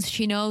friends.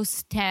 She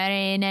knows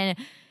Taryn, and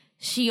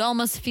she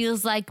almost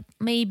feels like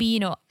maybe,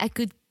 I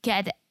could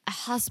get a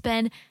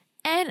husband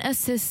and a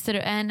sister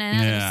and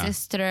another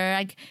sister.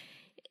 Like,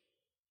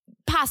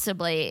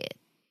 possibly.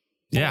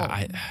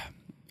 Yeah,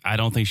 I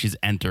don't think she's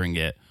entering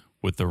it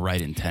with the right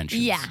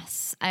intentions.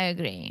 Yes, I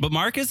agree. But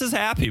Marcus is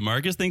happy.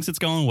 Marcus thinks it's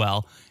going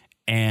well.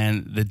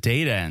 And the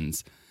date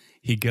ends.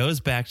 He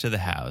goes back to the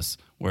house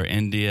where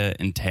India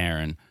and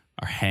Taryn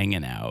are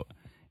hanging out.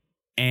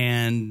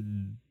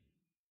 And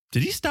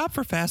did he stop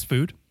for fast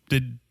food?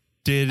 Did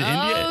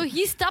India?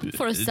 He stopped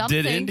for something.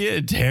 Did India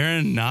and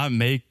Taryn not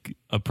make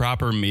a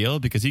proper meal?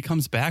 Because he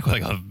comes back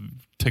with like a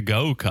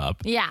to-go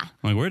cup. Yeah. I'm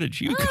like, where did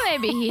you go?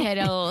 Maybe he had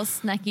a little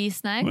snacky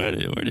snack. Where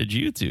did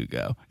you two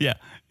go? Yeah.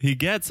 He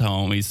gets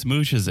home, he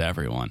smooches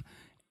everyone,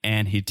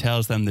 and he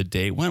tells them the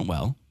date went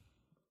well.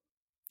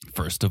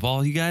 First of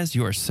all, you guys,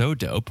 you are so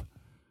dope.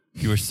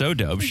 You were so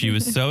dope. She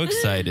was so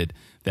excited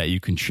that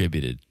you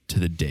contributed to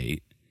the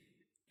date.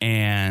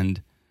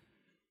 And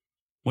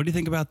what do you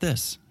think about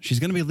this? She's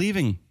going to be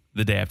leaving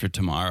the day after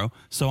tomorrow,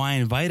 so I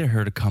invited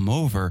her to come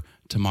over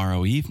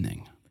tomorrow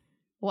evening.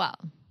 Wow.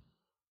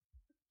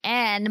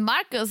 And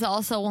Marcus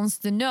also wants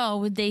to know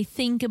what they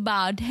think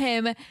about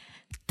him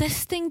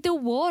testing the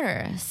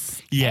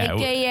waters, yeah,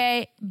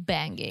 aka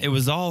banging. It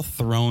was all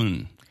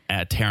thrown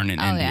at Taryn in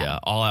India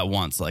all at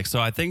once. Like, so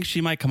I think she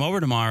might come over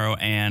tomorrow,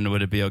 and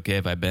would it be okay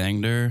if I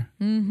banged her?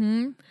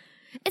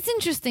 It's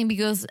interesting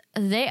because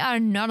they are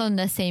not on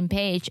the same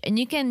page, and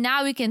we can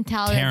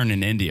tell that Taryn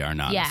and India are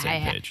not on the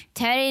same page.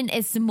 Taryn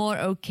is more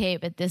okay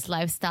with this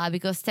lifestyle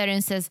because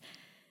Taryn says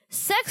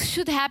sex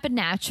should happen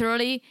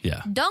naturally.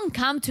 Yeah. Don't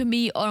come to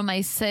me or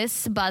my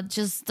sis, but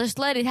just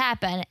let it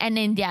happen. And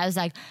India is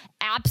like,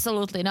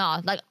 absolutely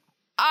not. Like,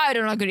 I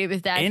don't agree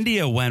with that.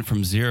 India went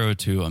from 0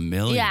 to 1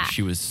 million. Yeah.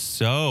 She was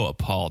so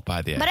appalled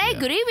by the idea. But I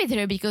agree with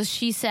her because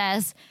she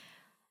says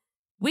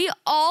we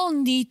all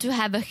need to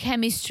have a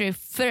chemistry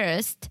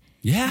first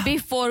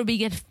before we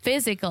get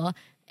physical.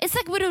 It's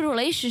like with a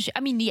relationship. I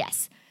mean,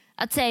 yes,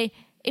 I'd say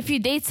if you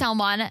date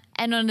someone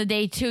and on the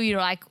day 2 you're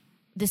like,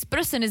 this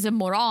person is a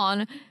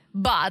moron,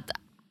 but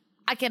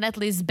I can at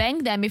least bang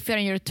them if you're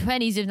in your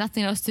 20s, you have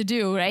nothing else to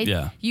do, right?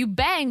 Yeah. You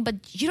bang, but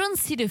you don't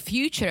see the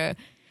future.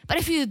 But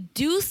if you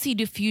do see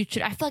the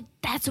future, I feel like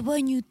that's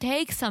when you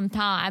take some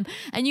time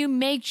and you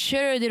make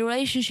sure the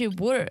relationship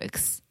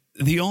works.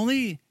 The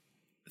only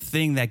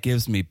thing that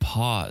gives me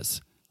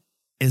pause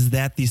is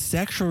that the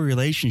sexual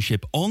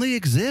relationship only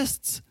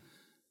exists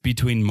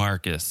between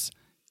Marcus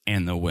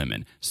and the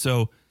women.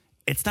 So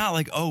it's not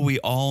like, oh, we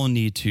all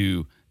need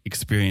to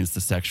experience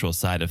the sexual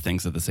side of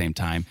things at the same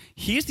time.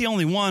 He's the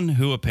only one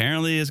who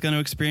apparently is going to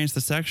experience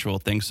the sexual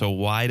thing. So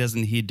why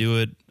doesn't he do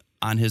it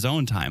on his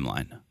own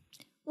timeline?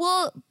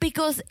 Well,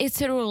 because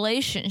it's a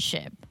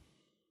relationship.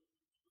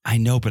 I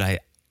know,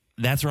 but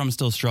that's where I'm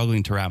still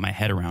struggling to wrap my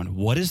head around.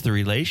 What is the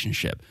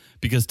relationship?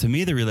 Because to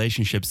me, the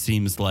relationship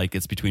seems like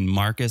it's between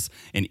Marcus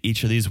and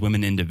each of these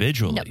women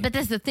individually. No, but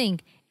that's the thing.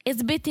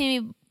 It's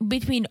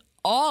between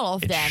all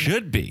of them. It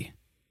should be.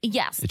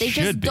 Yes, It they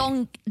should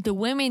just be. the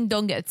women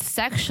don't get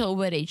sexual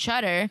with each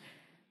other,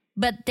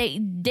 but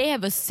they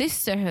have a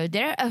sisterhood.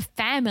 They're a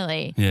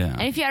family. Yeah.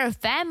 And if you're a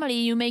family,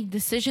 you make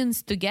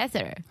decisions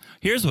together.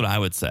 Here's what I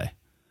would say.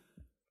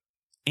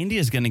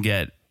 India's going to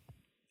get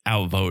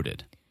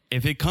outvoted.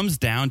 If it comes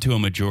down to a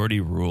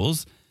majority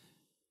rules,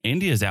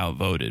 India's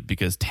outvoted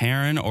because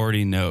Taryn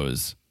already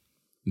knows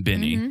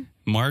Binny.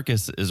 Mm-hmm.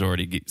 Marcus is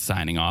already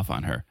signing off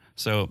on her.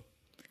 So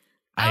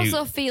I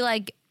also feel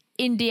like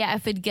India,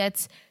 if it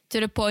gets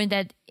to the point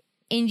that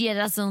India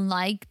doesn't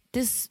like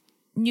this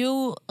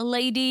new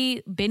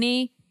lady,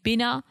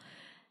 Bina,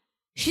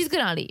 she's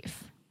going to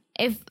leave.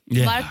 If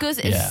Marcus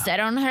is set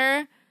on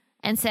her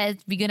and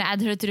said, we're going to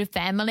add her to the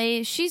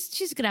family,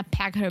 she's going to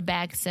pack her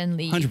bags and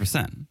leave.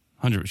 100%.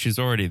 She's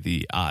already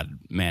the odd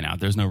man out.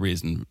 There's no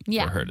reason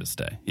for her to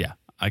stay. Yeah,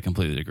 I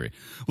completely agree.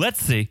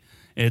 Let's see.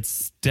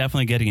 It's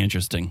definitely getting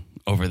interesting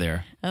over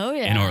there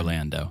in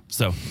Orlando.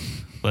 So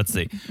let's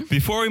see.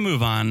 Before we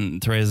move on,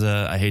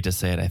 Teresa, I hate to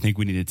say it, I think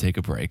we need to take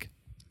a break.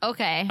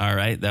 Okay. All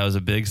right. That was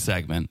a big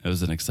segment. It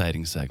was an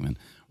exciting segment.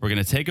 We're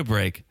going to take a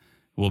break.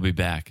 We'll be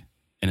back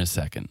in a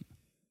second.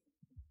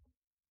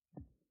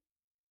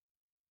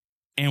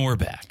 And we're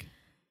back.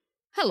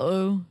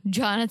 Hello,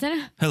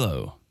 Jonathan.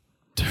 Hello,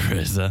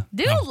 Teresa.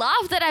 Do you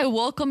love that I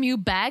welcome you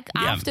back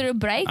after a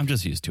break? I'm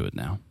just used to it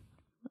now.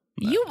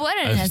 You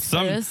weren't at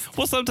first.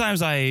 Well,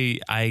 sometimes I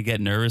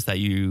get nervous that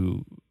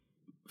you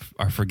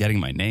are forgetting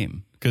my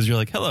name because you're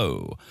like,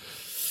 hello,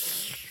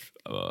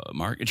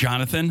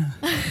 Jonathan.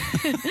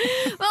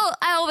 Well,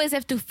 I always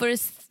have to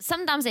first.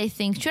 Sometimes I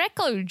think, should I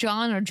call you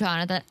John or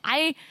Jonathan?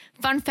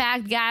 Fun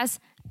fact, guys,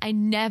 I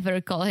never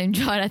call him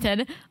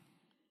Jonathan.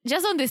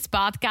 Just on this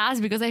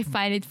podcast because I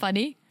find it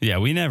funny. Yeah,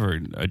 we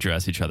never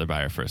address each other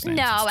by our first names.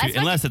 No,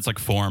 unless it's like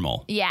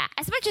formal. Yeah,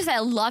 as much as I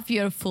love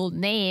your full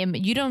name,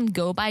 you don't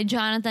go by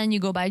Jonathan, you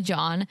go by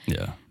John.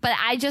 Yeah. But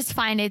I just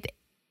find it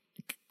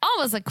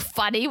almost like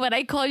funny when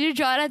I call you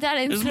Jonathan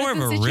in There's certain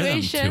more of a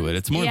rhythm situations. to it.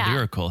 It's more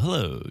lyrical.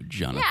 Hello,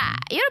 Jonathan.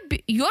 Yeah,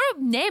 your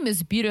name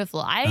is beautiful.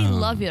 I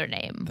love your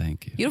name.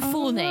 Thank you. Your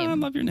full name. I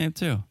love your name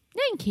too.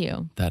 Thank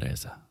you.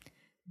 Teresa.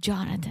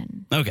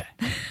 Jonathan. Okay.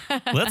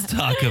 Let's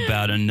talk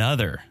about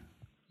another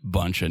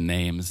bunch of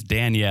names.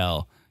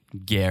 Danielle,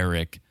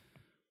 Garrick,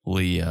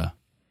 Leah,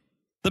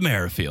 the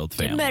Merrifield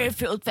family. The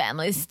Merrifield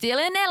family is still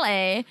in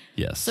LA.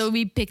 Yes. So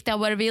we picked up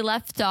where we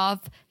left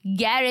off.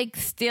 Garrick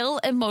still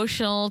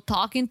emotional,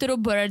 talking to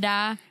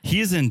Roberta.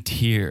 He's in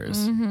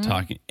tears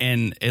talking.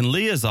 And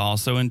Leah's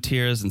also in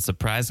tears. And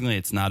surprisingly,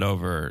 it's not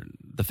over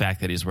the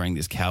fact that he's wearing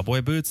these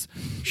cowboy boots.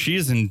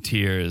 She's in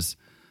tears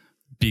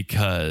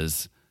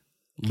because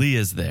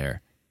Leah's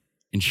there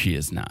and she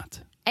is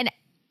not. And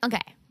okay,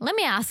 let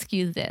me ask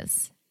you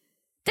this.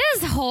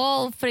 This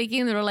whole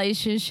freaking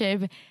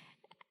relationship,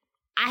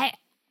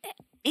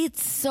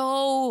 it's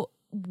so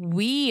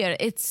weird.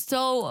 It's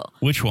so...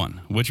 Which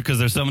one? Because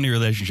there's so many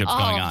relationships all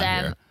going of on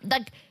them. here.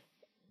 Like,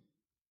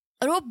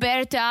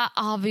 Roberta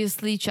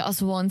obviously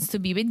just wants to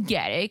be with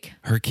Garrick.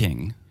 Her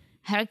king.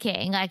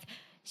 Like,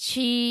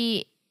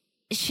 she's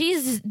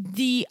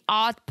the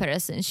odd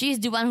person. She's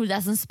the one who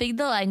doesn't speak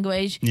the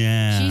language.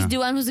 Yeah. She's the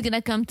one who's going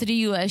to come to the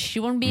US. She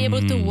won't be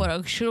able to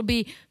work. She'll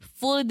be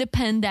fully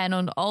dependent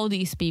on all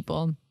these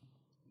people.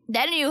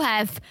 Then you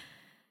have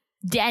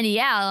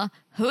Danielle,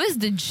 who is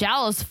the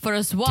jealous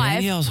first wife.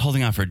 Danielle's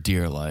holding on for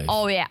dear life.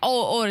 Oh, yeah.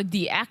 Or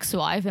the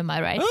ex-wife, am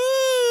I right?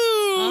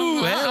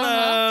 Ooh,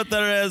 hello,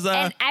 Teresa.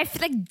 And I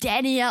feel like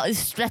Danielle is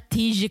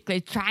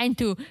strategically trying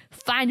to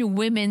find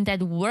women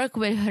that work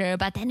with her,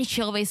 but then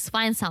she always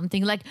finds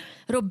something. Like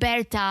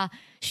Roberta,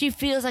 she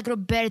feels like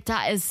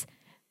Roberta is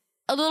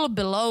a little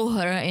below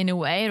her in a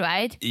way,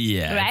 right?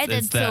 Yeah, right?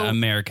 it's the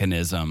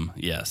Americanism,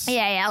 yes.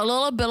 Yeah, a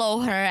little below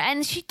her.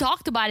 And she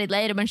talked about it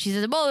later when she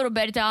said, well,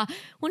 Roberta,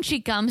 when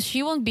she comes,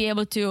 she won't be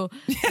able to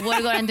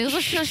work on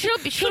it.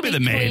 She'll be the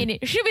maid. cleaning.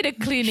 She'll be the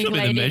cleaning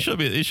lady. She'll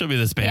be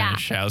the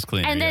Spanish house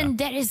cleaner. And then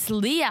there is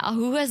Leah,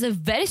 who has a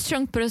very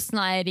strong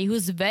personality,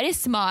 who's very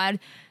smart,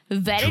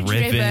 very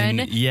driven,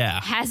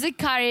 has a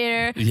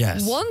career,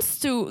 wants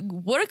to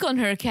work on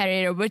her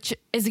career, which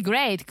is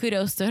great.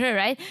 Kudos to her,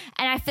 right?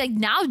 And I feel like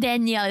now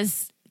Danielle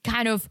is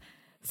kind of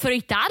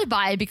freaked out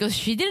by it because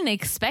she didn't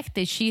expect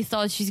it. She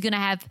thought she's going to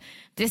have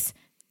this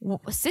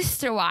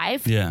sister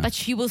wife, but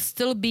she will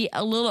still be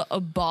a little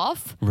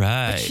above.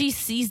 Right. But she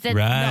sees that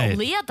no,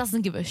 Leah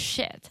doesn't give a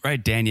shit.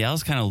 Right.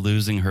 Danielle's kind of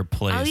losing her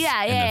place. Oh,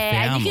 yeah. in the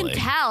family. You can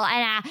tell.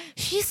 And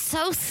she's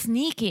so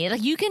sneaky.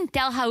 Like, you can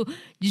tell how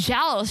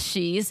jealous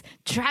she is,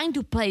 trying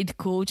to play it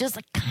cool, just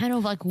like kind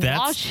of like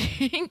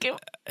watching.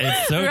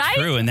 It's so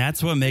true. And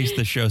that's what makes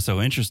the show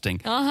so interesting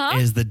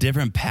is the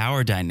different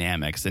power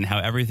dynamics and how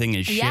everything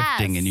is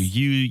shifting. And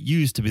you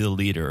used to be the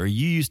leader or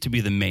you used to be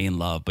the main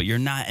love, but you're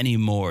not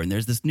anymore. And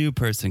there's this new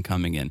person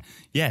coming in.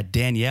 Yeah,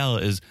 Danielle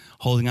is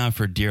holding on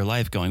for dear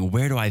life going,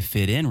 where do I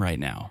fit in right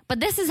now? But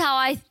this is how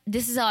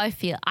I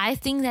feel. I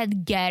think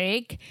that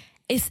Garrick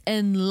is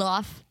in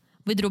love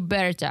with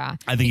Roberta.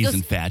 I think he's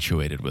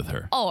infatuated with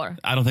her. Or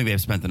I don't think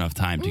they've spent enough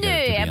time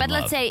together. Yeah, but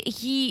let's say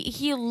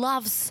he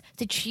loves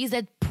that she's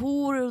that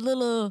poor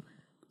little,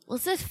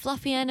 what's that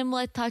fluffy animal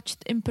I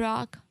touched in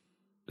Prague?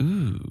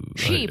 Ooh,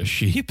 sheep. A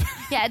sheep?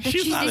 Yeah, that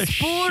she's this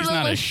poor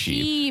little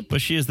sheep. But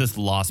she is this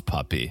lost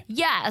puppy.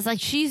 Yeah, it's like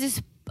she's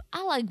this,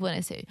 I like when I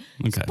say,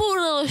 this poor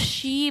little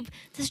sheep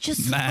that's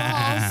just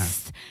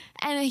lost.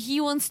 And he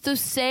wants to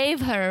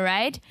save her,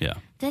 right? Yeah.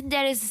 Then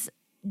there is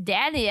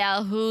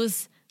Danielle,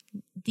 who's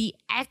the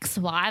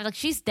ex-wife. Like,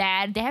 she's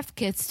dead. They have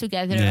kids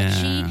together. Yeah. Like,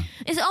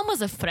 she is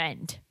almost a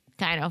friend,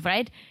 kind of,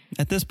 right?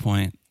 At this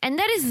point. And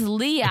that is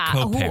Leah,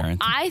 who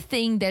I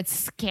think that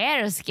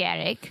scares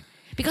Garrick.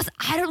 Because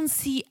I don't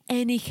see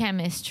any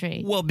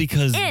chemistry. Well,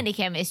 because any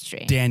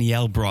chemistry.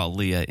 Danielle brought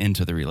Leah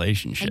into the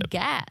relationship. I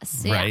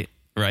guess.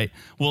 Right.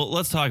 Well,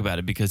 let's talk about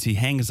it because he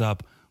hangs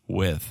up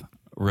with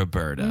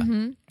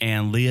Roberta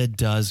and Leah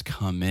does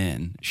come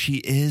in. She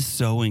is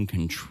so in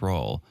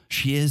control.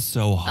 She is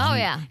so hungry.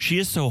 Oh, yeah. She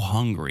is so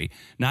hungry,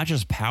 not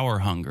just power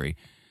hungry.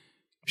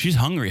 She's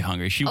hungry.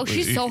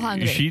 She's so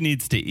hungry. She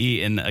needs to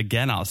eat. And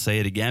again, I'll say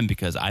it again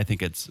because I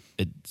think it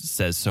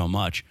says so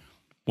much.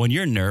 When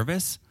you're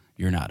nervous,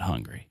 you're not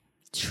hungry.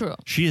 True.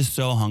 She is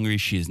so hungry.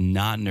 She is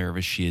not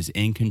nervous. She is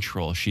in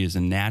control. She is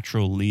a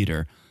natural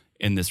leader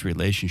in this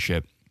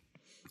relationship.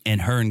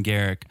 And her and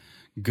Garrick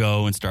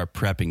go and start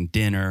prepping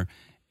dinner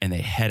and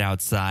they head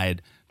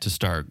outside to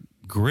start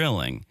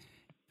grilling.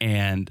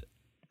 And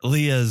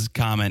Leah's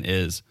comment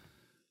is,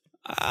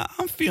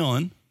 I'm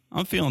feeling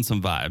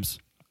some vibes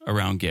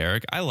around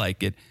Garrick. I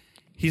like it.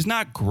 He's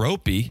not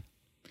gropey.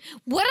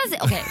 What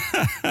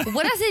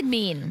does it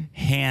mean?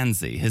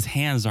 Handsy. His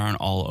hands aren't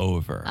all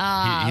over.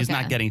 He's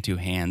not getting too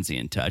handsy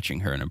and touching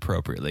her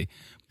inappropriately,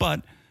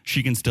 but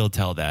she can still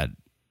tell that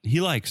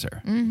he likes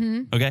her.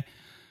 Mm-hmm. Okay.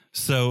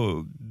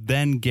 So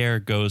then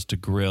Garrick goes to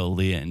grill.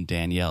 Leah and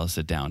Danielle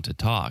sit down to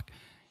talk.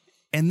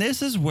 And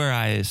this is where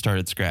I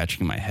started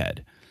scratching my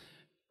head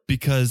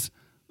because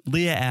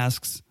Leah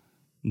asks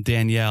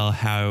Danielle,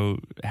 how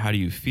do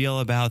you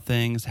feel about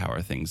things? How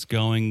are things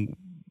going?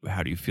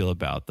 How do you feel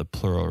about the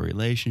plural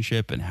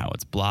relationship and how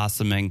it's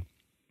blossoming?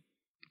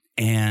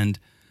 And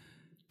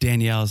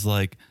Danielle's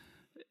like,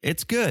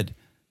 it's good.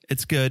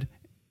 It's good.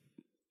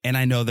 And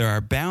I know there are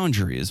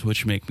boundaries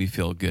which make me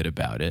feel good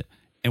about it.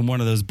 And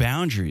one of those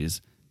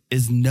boundaries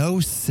is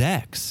no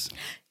sex.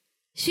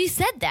 She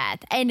said that.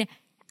 And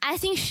I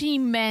think she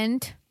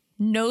meant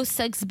no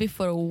sex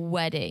before a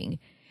wedding.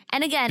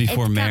 And again,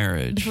 before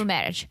marriage. Before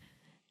marriage.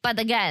 But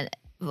again,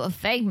 a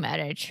fake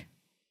marriage.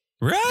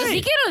 Right.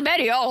 He cannot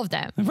marry all of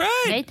them.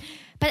 Right.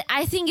 But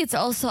I think it's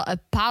also a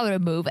power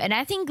move. And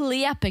I think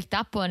Leah picked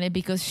up on it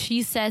because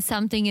she says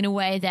something in a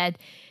way that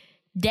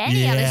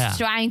Danielle is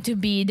trying to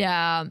be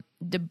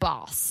the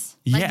boss.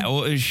 Like,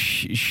 well,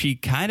 she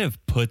kind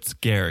of puts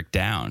Garrick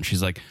down.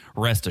 She's like,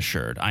 rest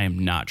assured, I am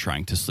not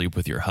trying to sleep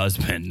with your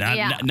husband.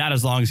 Not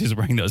as long as he's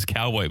wearing those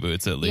cowboy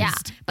boots, at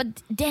least. Yeah,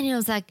 but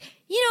Daniel's like,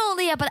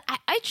 Leah, but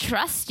I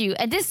trust you.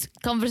 And this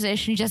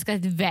conversation just got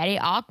very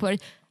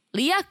awkward.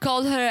 Leah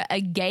called her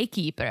a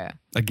gatekeeper.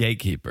 A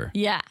gatekeeper.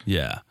 Yeah.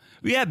 Yeah.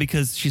 Yeah,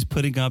 because she's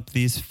putting up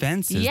these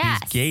fences, these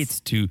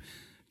gates to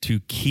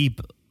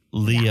keep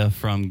Leah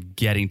from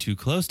getting too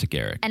close to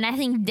Garrick. And I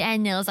think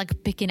Daniel's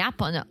like picking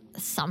up on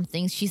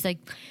something. She's like,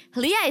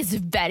 Leah is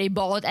very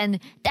bold and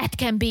that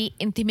can be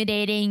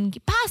intimidating,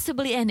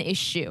 possibly an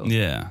issue.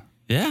 Yeah.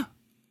 Yeah.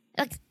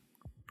 Like,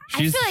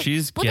 She's feel like-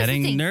 she's but that's the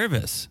getting thing.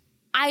 nervous.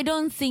 I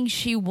don't think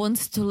she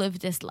wants to live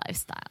this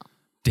lifestyle.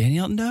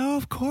 Danielle, no,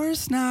 of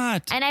course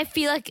not. And I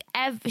feel like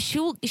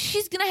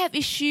she's going to have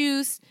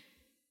issues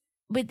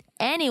with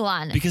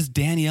anyone. Because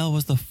Danielle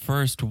was the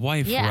first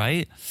wife, Yeah.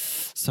 right?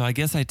 So I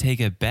guess I take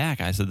it back.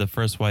 I said the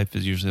first wife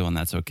is usually the one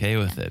that's okay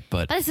with it.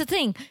 But That's the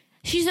thing.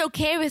 She's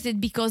okay with it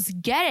because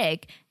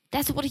Garrick,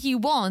 that's what he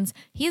wants.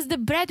 He's the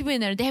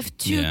breadwinner. They have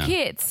 2 Yeah.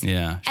 kids.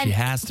 Yeah, she And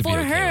has to be for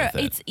okay her, with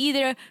it. it's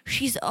either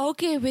she's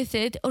okay with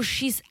it or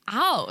she's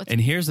out.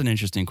 And here's an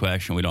interesting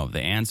question we don't have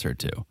the answer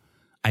to.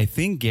 I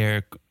think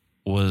Garrick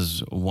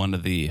was one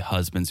of the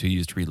husbands who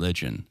used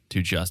religion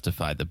to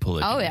justify the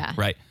polygamy. Oh, yeah.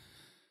 Right.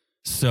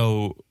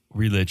 So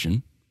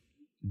religion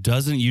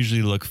doesn't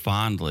usually look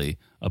fondly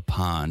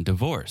upon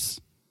divorce.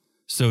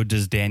 So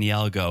does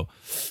Danielle go,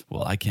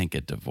 well, I can't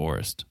get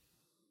divorced.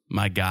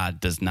 My God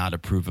does not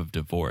approve of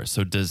divorce.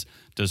 So does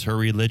her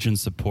religion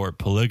support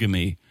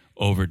polygamy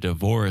over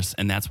divorce?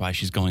 And that's why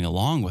she's going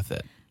along with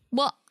it.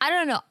 Well, I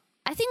don't know.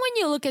 I think when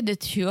you look at the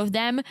 2 of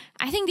them,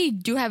 I think they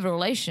do have a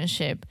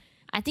relationship.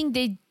 I think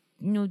they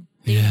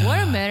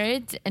were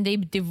married and they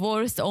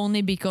divorced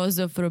only because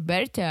of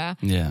Roberta.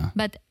 Yeah.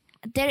 But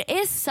there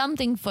is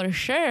something for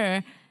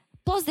sure.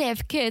 Plus, they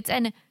have kids.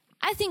 And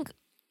I think,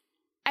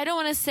 I don't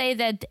want to say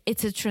that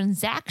it's a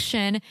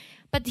transaction,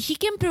 but he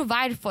can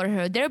provide for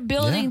her. They're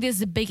building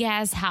this big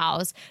ass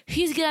house.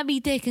 She's going to be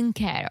taken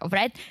care of,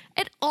 right?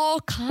 It all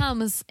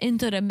comes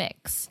into the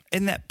mix.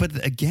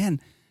 But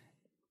again,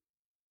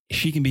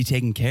 she can be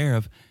taken care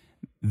of.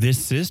 This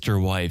sister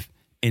wife,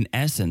 in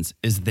essence,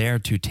 is there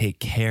to take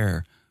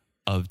care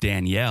of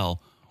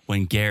Danielle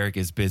when Garrick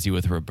is busy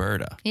with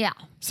Roberta. Yeah.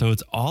 So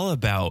it's all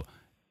about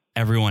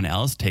everyone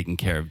else taking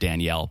care of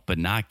Danielle, but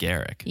not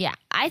Garrick. Yeah.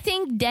 I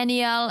think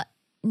Danielle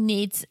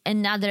needs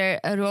another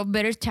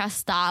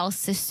Roberta-style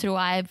sister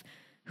wife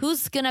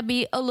who's going to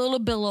be a little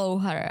below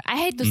her. I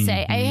hate to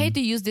say, I hate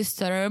to use this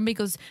term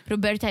because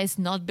Roberta is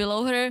not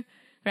below her,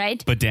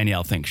 right? But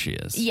Danielle thinks she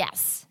is.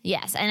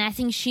 Yes. And I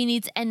think she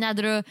needs a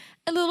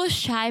little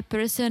shy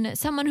person,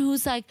 someone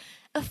who's like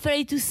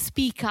afraid to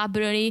speak up,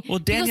 really. Well,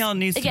 Danielle Because,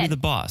 needs to be again, the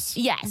boss.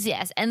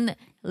 Yes. And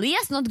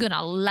Leah's not going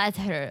to let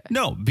her.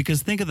 No,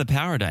 because think of the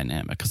power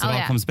dynamic, because it all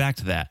yeah. comes back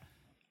to that.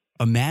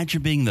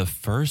 Imagine being the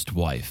first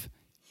wife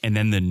and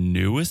then the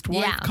newest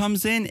wife Yeah.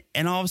 comes in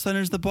and all of a sudden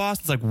there's the boss.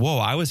 It's like, whoa,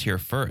 I was here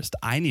first.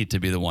 I need to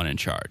be the one in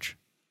charge.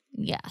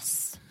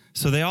 Yes.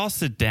 So they all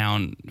sit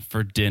down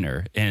for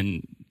dinner,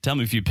 and tell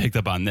me if you picked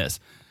up on this.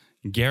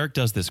 Garrick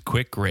does this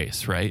quick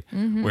grace, right?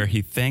 Where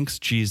he thanks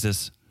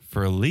Jesus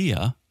for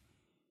Leah.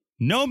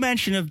 No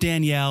mention of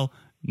Danielle,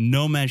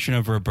 no mention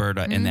of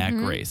Roberta in that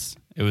grace.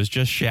 It was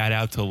just shout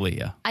out to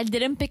Leah. I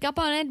didn't pick up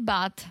on it,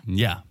 but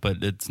Yeah,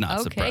 but it's not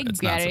Okay,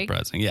 it's not Garrick.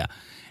 surprising. Yeah.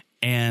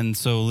 And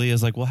so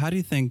Leah's like, well, how do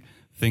you think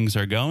things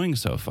are going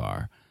so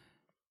far?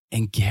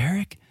 And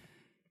Garrick,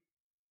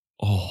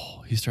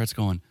 he starts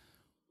going,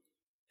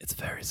 it's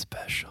very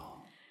special.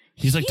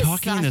 He's like He's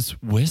talking in such-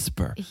 this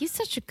whisper. he's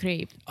such a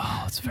creep.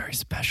 Oh, it's very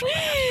special to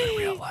have you in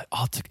real life.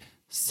 All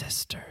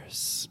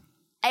sisters.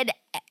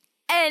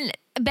 And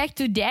back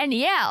to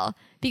Danielle,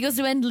 because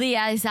when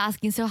Leah is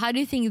asking, so how do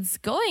you think it's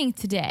going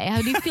today?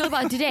 How do you feel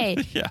about today?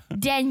 Yeah.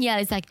 Danielle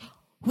is like,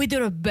 with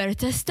the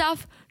Roberta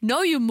stuff?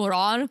 No, you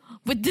moron.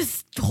 With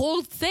this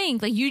whole thing.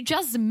 Like, you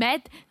just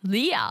met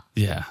Leah.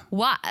 Yeah.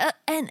 Why?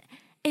 And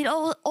it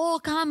all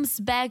comes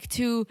back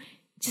to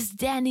just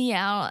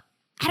Danielle.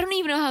 I don't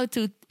even know how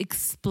to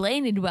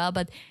explain it well,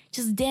 but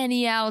just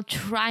Danielle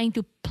trying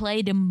to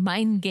play the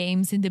mind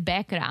games in the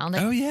background.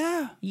 Like, Oh,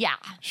 yeah. yeah,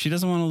 She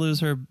doesn't want to lose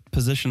her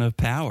position of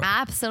power.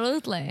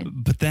 absolutely.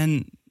 But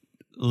then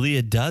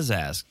Leah does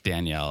ask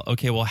Danielle,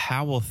 okay, well,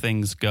 how will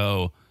things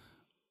go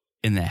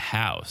in the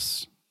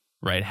house,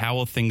 right? How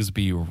will things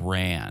be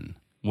ran?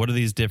 What are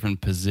these different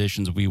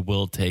positions we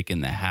will take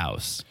in the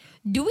house?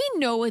 Do we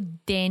know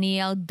what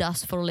Danielle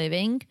does for a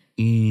living?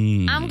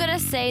 I'm going to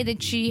say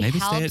that she Maybe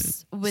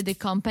helps with the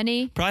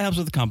company. Probably helps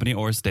with the company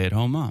or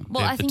stay-at-home mom.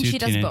 Well, They have I the think two she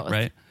does both.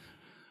 Right?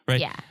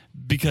 Yeah.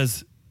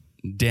 Because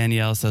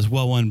Danielle says,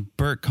 well, when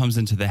Bert comes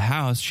into the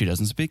house, she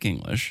doesn't speak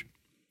English.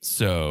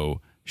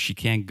 So she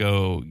can't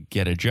go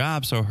get a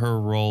job. So her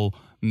role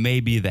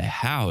may be the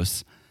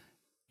house.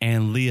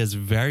 And Leah's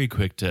very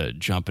quick to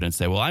jump in and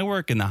say, well, I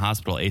work in the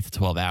hospital 8 to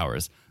 12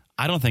 hours.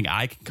 I don't think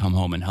I can come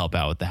home and help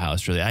out with the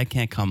house, really. I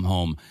can't come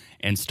home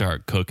and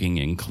start cooking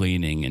and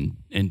cleaning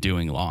and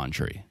doing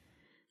laundry.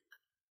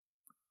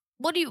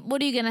 What are you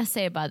going to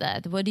say about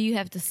that? What do you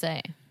have to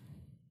say?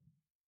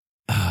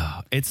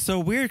 It's so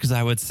weird because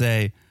I would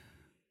say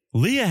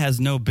Leah has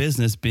no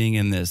business being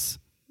in this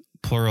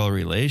plural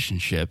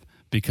relationship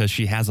because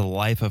she has a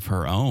life of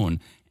her own.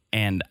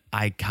 And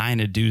I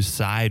kind of do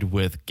side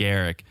with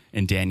Garrick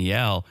and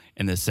Danielle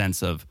in the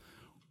sense of,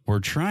 we're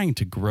trying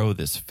to grow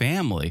this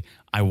family.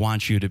 I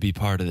want you to be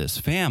part of this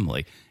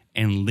family.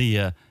 And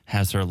Leah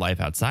has her life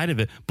outside of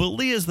it. But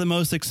Leah's the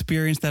most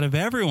experienced out of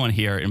everyone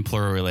here in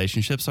plural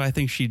relationships. So I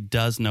think she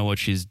does know what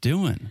she's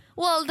doing.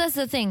 Well, that's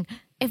the thing.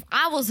 If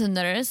I was a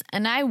nurse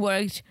and I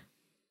worked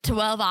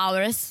 12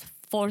 hours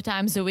 4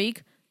 times a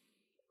week,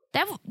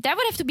 that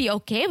would have to be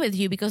okay with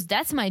you because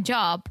that's my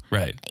job.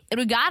 Right.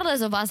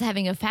 Regardless of us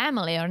having a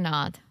family or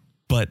not.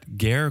 But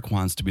Garrick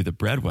wants to be the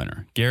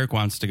breadwinner. Garrick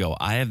wants to go,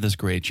 I have this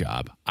great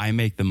job. I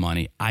make the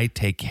money. I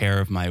take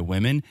care of my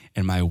women,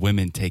 and my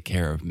women take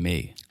care of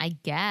me. I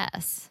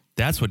guess.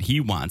 That's what he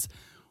wants.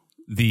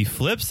 The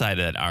flip side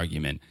of that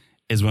argument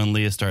is when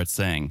Leah starts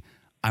saying,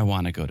 I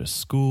want to go to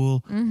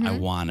school. I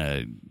want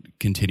to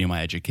continue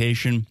my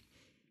education.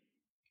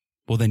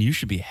 Well, then you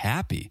should be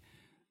happy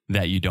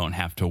that you don't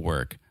have to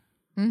work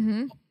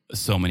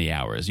so many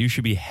hours. You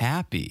should be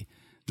happy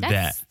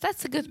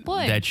That's a good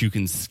point. that you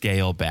can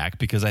scale back,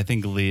 because I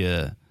think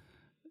Leah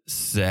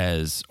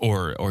says,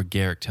 or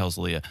Garrick tells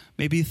Leah,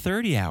 maybe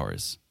 30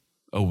 hours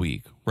a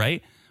week,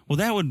 right? Well,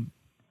 that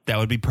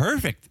would be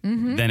perfect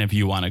then if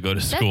you want to go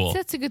to school.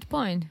 That's a good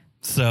point.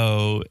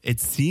 So it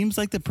seems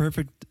like the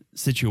perfect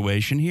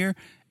situation here.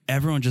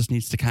 Everyone just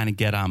needs to kind of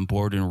get on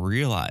board and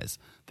realize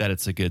that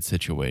it's a good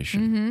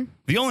situation.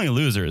 The only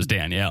loser is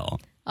Danielle.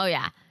 Oh,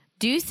 yeah.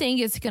 Do you think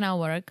it's going to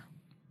work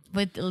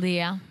with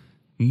Leah?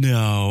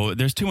 No,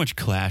 there's too much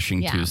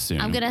clashing too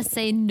soon. I'm going to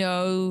say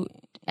no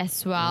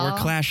as well. We're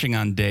clashing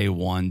on day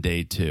 1,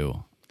 day 2.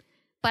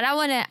 But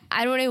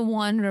I really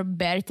want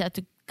Roberta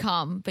to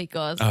come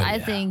because I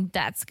think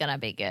that's going to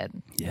be good.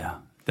 Yeah,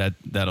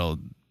 that'll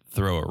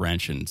throw a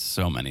wrench in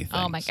so many things.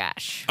 Oh, my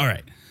gosh. All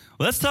right,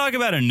 let's talk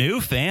about a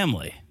new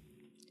family.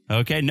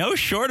 Okay, no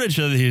shortage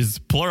of these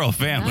plural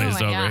families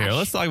my over here. gosh.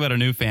 Let's talk about a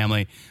new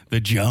family, the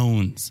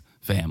Jones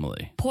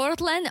family.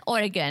 Portland,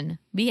 Oregon.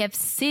 We have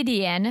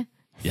Sidian,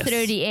 Yes.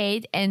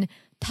 38, and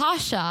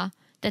Tasha,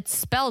 that's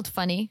spelled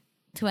funny,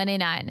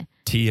 29.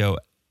 Tosha.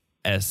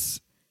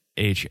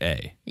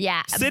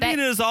 Yeah.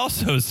 Sidian is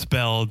also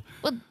spelled.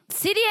 Well,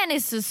 Sidian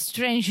is a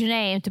strange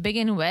name to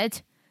begin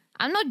with.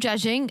 I'm not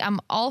judging. I'm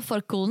all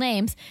for cool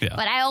names. Yeah.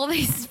 But I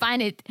always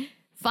find it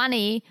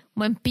funny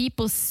when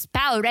people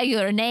spell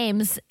regular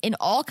names in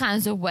all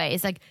kinds of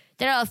ways. Like,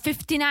 there are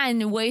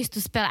 59 ways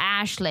to spell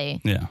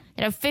Ashley. Yeah.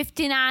 There are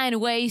 59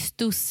 ways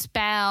to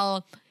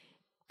spell,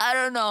 I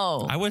don't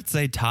know. I would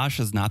say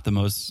Tasha's not the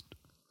most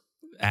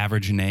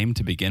average name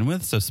to begin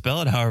with, so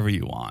spell it however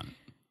you want.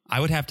 I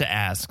would have to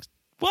ask.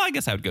 Well, I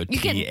guess I would go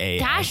T-A-S-H-A.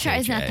 Tasha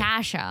is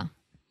Natasha.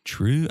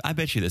 True. I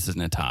bet you this is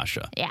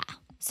Natasha. Yeah.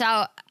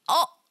 So,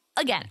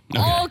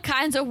 all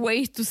kinds of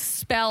ways to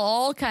spell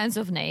all kinds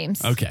of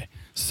names. Okay.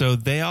 So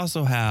they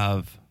also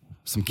have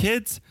some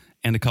kids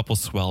and a couple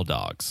swell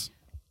dogs.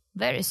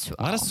 Very swell.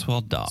 A lot of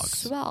swell dogs.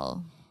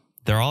 Swell.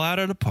 They're all out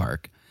at a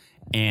park,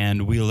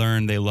 and we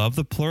learn they love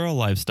the plural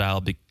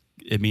lifestyle.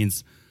 It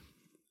means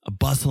a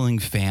bustling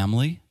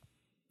family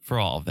for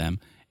all of them.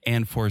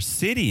 And for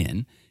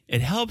Sidian,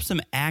 it helps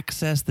him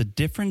access the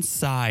different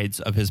sides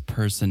of his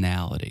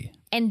personality.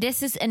 And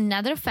this is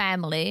another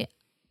family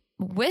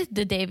with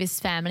the Davis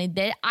family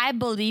that I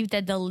believe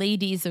that the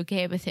lady is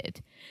okay with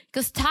it.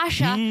 Because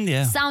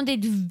Tasha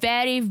sounded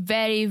very,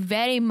 very,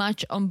 very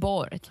much on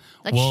board.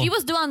 Like, she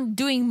was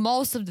doing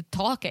most of the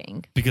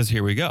talking. Because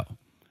here we go.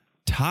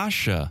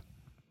 Tasha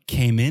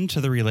came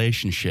into the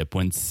relationship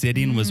when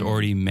Sidian was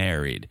already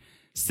married.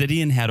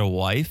 Sidian had a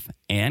wife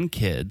and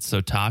kids, so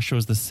Tasha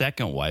was the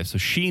second wife. So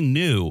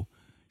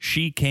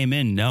she came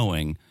in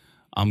knowing,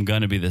 I'm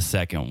going to be the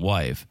second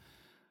wife.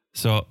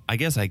 So I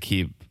guess I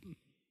keep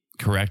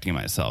correcting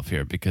myself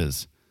here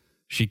because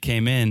she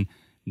came in,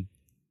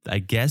 I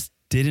guess,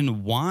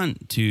 didn't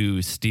want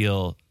to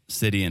steal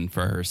Sidian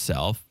for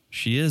herself.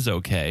 She is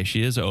okay.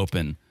 She is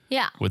open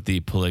with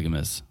the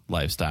polygamous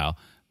lifestyle.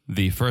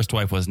 The first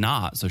wife was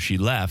not, so she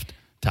left.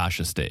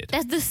 Tasha stayed.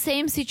 That's the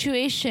same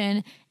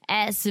situation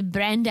as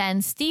Brenda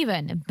and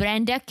Steven.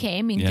 Brenda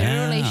came into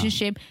the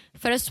relationship.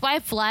 First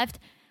wife left.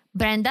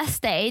 Brenda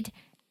stayed.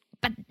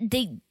 But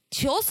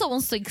she also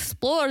wants to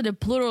explore the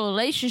plural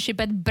relationship.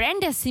 But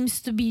Brenda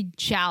seems to be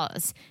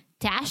jealous.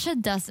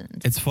 Tasha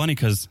doesn't. It's funny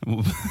because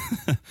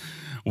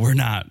we're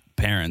not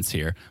parents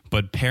here,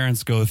 but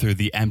parents go through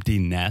the empty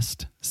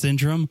nest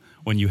syndrome.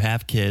 When you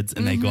have kids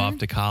and they go off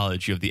to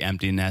college, you have the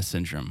empty nest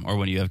syndrome. Or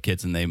when you have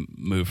kids and they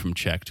move from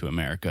Czech to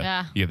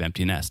America, you have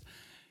empty nest.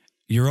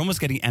 You're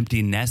almost getting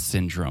empty nest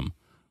syndrome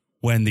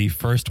when the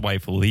first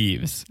wife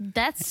leaves.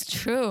 That's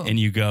true. And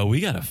you go,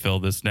 we got to fill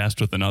this nest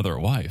with another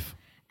wife.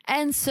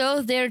 And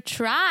so they're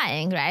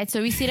trying, right?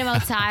 So we see them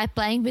outside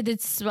playing with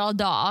its swell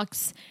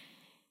dogs.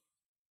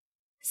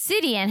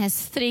 Sidian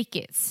has 3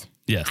 kids.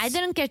 Yes. I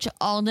didn't catch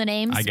all the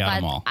names, I got but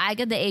them all. I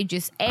got the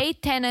ages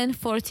 8, 10, and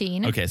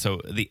 14. Okay, so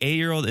the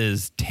 8-year-old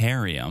is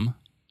Tarium.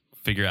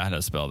 Figure out how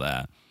to spell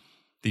that.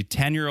 The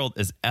 10-year-old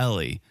is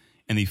Ellie.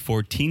 And the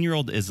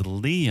 14-year-old is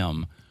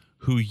Liam,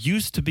 who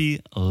used to be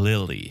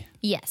Lily.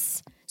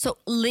 Yes. So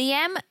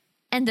Liam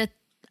and the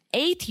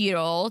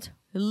 8-year-old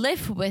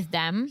live with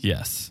them.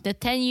 Yes. The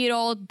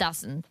 10-year-old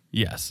doesn't.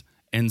 Yes.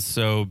 And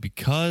so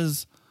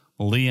because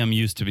Liam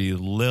used to be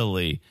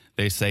Lily,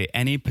 they say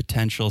any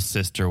potential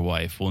sister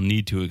wife will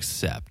need to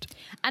accept.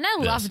 And I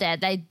love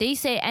that. Like, they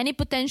say any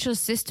potential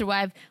sister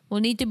wife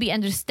will need to be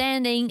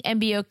understanding and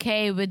be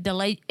okay with the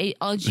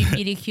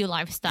LGBTQ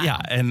lifestyle.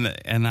 Yeah,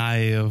 and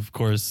I, of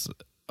course,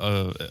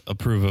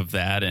 approve of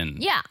that and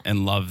Yeah.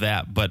 and love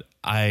that. But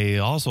I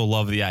also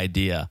love the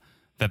idea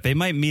that they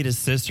might meet a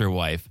sister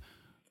wife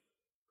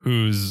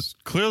who's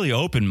clearly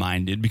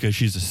open-minded because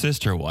she's a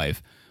sister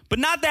wife, but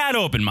not that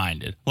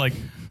open-minded. Like,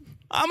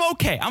 I'm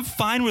okay. I'm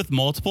fine with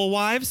multiple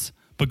wives,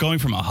 but going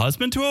from a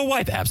husband to a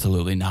wife,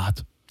 absolutely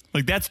not.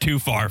 Like, that's too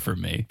far for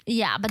me.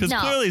 Yeah, but Because no.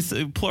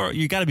 clearly, plural,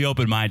 you got to be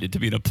open-minded to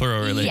be in a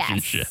plural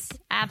relationship. Yes,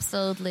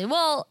 absolutely.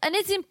 Well, and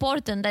it's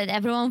important that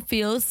everyone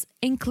feels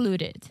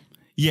included.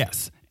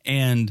 Yes,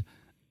 and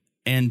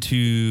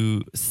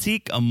to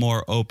seek a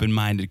more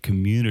open-minded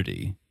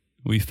community,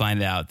 we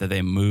find out that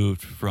they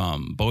moved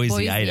from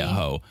Boise.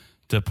 Idaho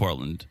to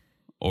Portland,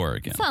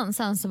 Oregon.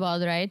 Sounds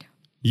about right.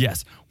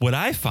 Yes. What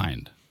I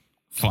find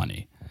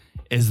funny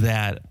is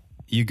that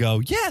you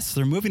go, yes,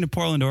 they're moving to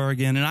Portland,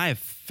 Oregon, and I have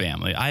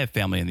family. I have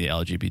family in the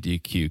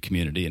LGBTQ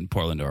community in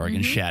Portland,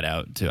 Oregon. Shout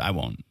out to, I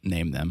won't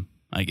name them,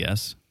 I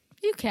guess.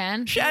 You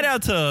can. Shout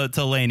out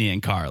to Lainey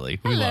and Carly.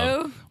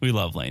 Hello. We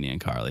love Lainey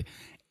and Carly.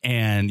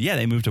 And yeah,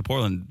 they moved to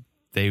Portland.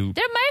 They're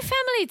my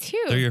family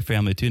too. They're your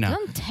family too now.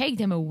 Don't take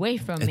them away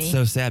from me. It's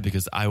so sad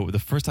because the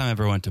first time I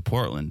ever went to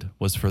Portland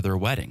was for their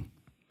wedding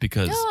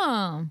because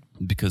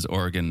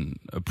Oregon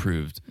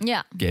approved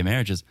Yeah. gay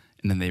marriages,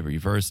 and then they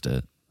reversed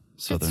it.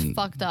 So It's they're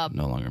fucked up.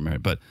 no longer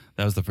married. But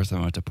that was the first time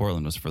I went to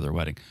Portland was for their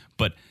wedding.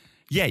 But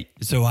yeah,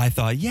 so I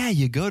thought, yeah,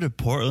 you go to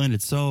Portland,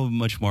 it's so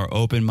much more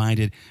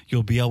open-minded.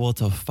 You'll be able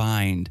to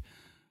find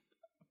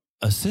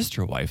a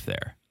sister wife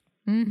there.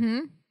 Mm-hmm.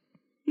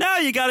 No,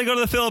 you got to go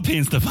to the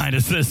Philippines to find a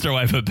sister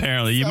wife,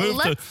 apparently. You move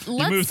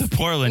to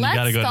Portland, you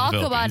got to go to the Philippines. Let's talk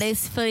about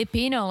this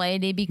Filipino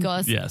lady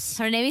because Yes.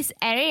 her name is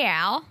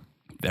Ariel.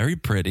 Very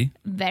pretty.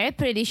 Very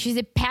pretty. She's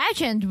a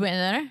pageant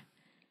winner.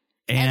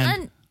 And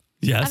then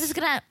yes. I was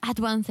going to add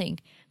one thing.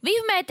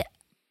 We've met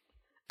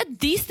a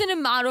decent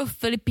amount of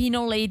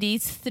Filipino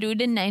ladies through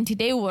the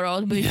 90-day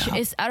world, which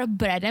is our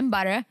bread and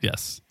butter.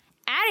 Yes.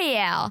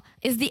 Ariel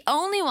is the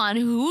only one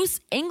whose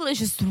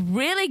English is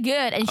really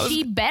good, and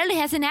she barely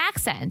has an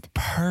accent.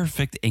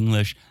 Perfect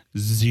English,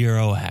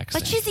 zero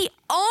accent. But she's the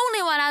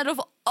only one out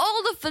of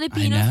all the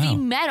Filipinos know. we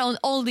met on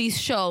all these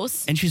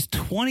shows. And she's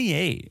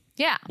 28.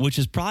 Yeah. Which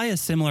is probably a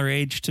similar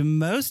age to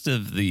most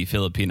of the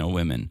Filipino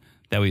women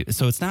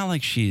so it's not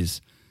like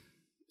she's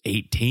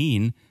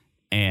 18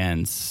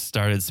 and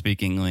started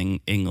speaking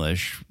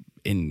English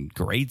in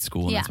grade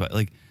school. And Yeah. that's why,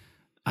 like,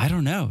 I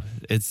don't know.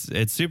 It's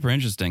super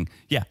interesting.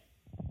 Yeah.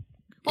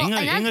 Well,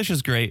 English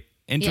is great.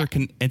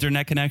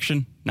 Internet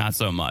connection, not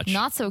so much.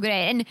 Not so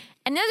great. And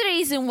another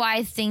reason why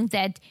I think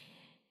that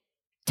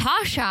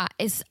Tasha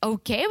is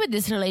okay with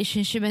this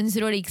relationship and is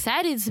really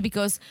excited is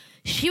because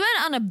she went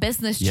on a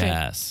business trip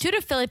Yes. to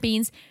the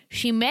Philippines.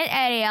 She met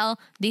Ariel.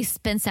 They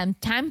spent some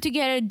time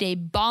together. They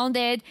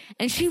bonded.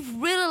 And she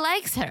really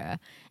likes her.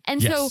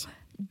 And Yes. so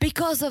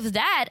because of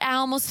that, I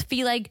almost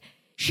feel like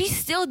she's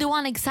still the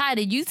one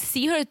excited. You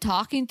see her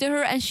talking to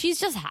her and she's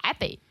just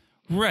happy.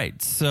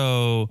 Right.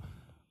 So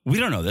we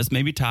don't know this.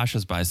 Maybe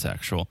Tasha's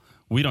bisexual.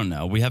 We don't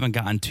know. We haven't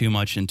gotten too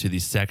much into the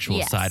sexual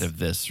Yes. side of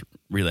this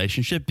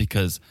relationship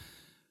because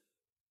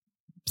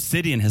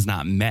Sidian has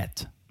not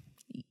met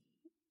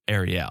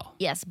Ariel.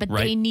 Yes, but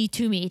Right. they need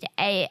to meet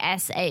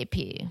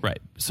ASAP. Right.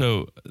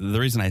 So the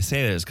reason I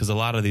say that is because a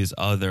lot of these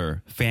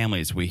other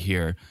families we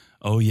hear,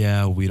 oh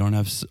yeah, we don't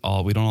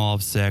all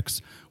have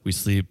sex. We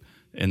sleep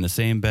in the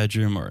same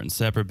bedroom or in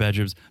separate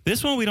bedrooms.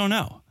 This one we don't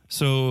know.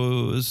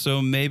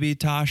 So maybe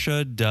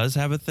Tasha does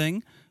have a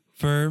thing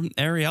for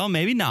Ariel.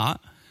 Maybe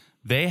not.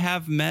 They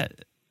have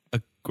met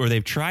or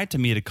they've tried to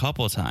meet a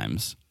couple of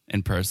times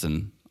in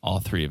person. All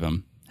three of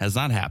them has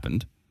not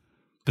happened.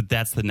 But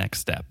that's the next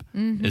step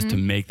is to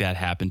make that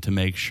happen, to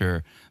make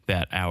sure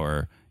that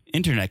our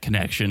internet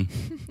connection,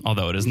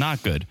 although it is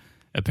not good,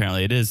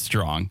 apparently it is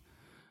strong.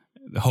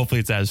 Hopefully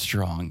it's as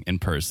strong in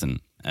person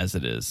as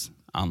it is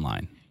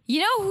online. You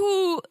know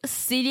who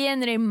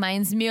Sidian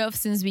reminds me of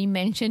since we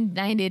mentioned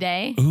 90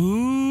 Day?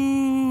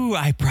 Ooh,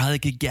 I probably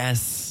could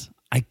guess.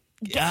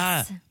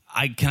 Guess.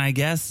 Can I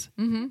guess?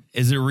 Mm-hmm.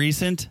 Is it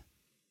recent?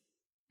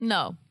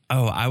 No.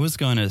 Oh, I was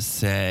going to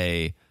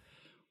say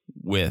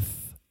with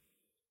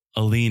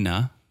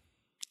Alina.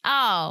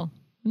 Oh,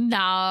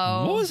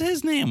 no. What was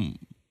his name?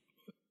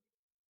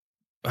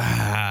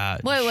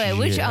 Wait,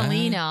 which yeah.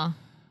 Alina?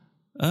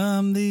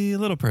 The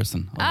little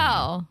person.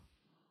 Oh.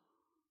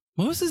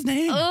 What was his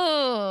name?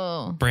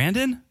 Oh.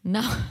 Brandon?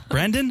 No.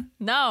 Brendan?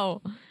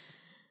 No.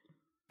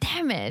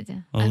 Damn it.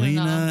 I don't know.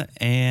 Alina,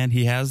 and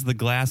he has the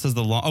glasses,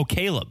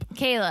 Caleb.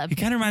 Caleb. He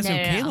kind of reminds me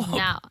of No. Caleb.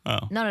 No,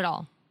 Oh. not at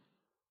all.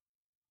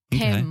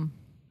 Okay. Tim.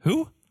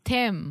 Who?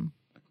 Tim.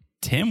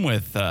 Tim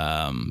with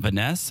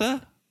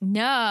Vanessa?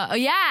 No. Oh,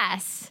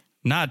 yes.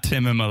 Not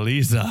Tim and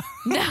Melissa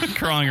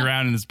crawling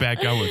around in his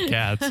backyard with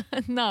cats.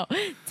 No.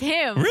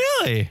 Tim.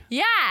 Really?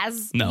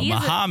 Yes. No, He's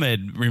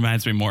Muhammad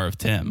reminds me more of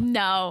Tim.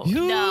 No.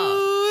 You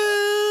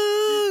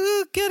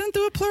No. get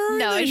into a plural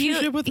No,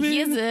 relationship with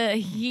me?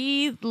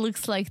 he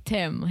looks like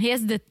Tim. He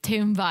has the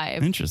Tim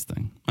vibe.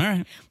 Interesting. All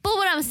right. But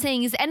what I'm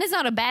saying is, and it's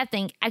not a bad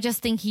thing, I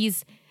just think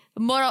he's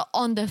more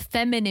on the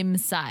feminine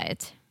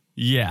side.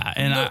 Yeah,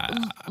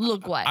 and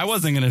look what I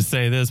wasn't going to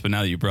say this, but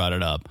now that you brought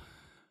it up,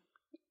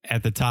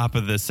 at the top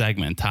of this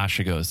segment,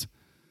 Tasha goes,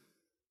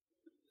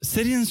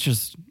 Sidion's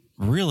just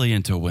really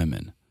into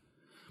women.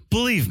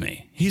 Believe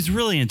me, he's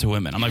really into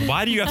women. I'm like,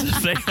 why do you have to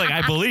say, like,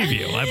 I believe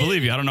you. I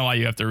believe you. I don't know why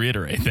you have to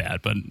reiterate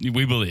that, but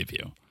we believe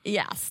you.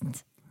 Yes.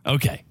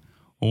 Okay,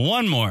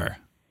 one more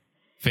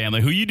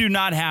family who you do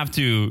not have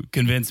to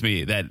convince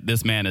me that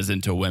this man is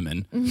into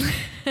women.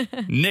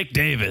 Nick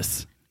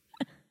Davis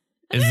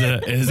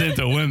is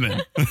into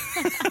women.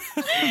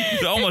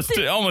 almost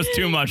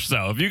too much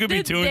so. If you could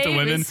be too into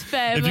women,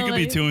 if you could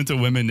be too into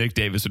women, Nick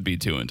Davis would be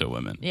too into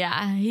women.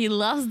 Yeah, he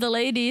loves the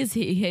ladies.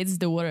 He hates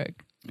the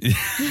work. That's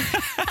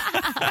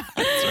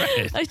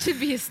right. That should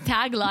be his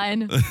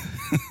tagline.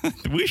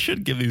 We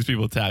should give these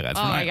people taglines.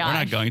 Oh my gosh. We're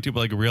not going to, but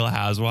like Real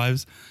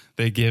Housewives,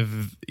 they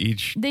give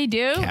each They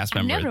do? cast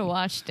I've member. never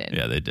watched it.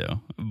 Yeah, they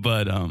do.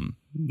 But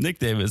Nick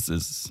Davis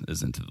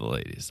is into the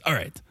ladies. All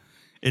right.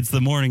 It's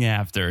the morning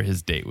after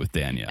his date with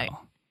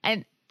Danielle.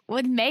 And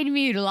what made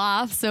me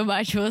laugh so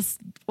much was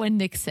when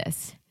Nick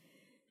says,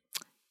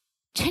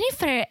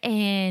 Jennifer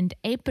and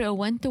April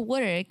went to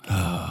work.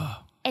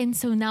 And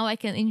so now I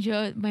can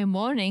enjoy my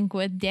morning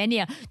with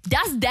Danielle.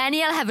 Does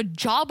Danielle have a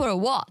job or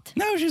what?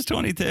 No, she's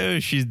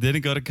 22. She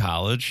didn't go to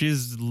college.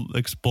 She's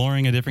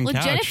exploring a different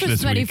couch Jennifer's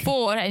this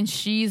 24 and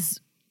she's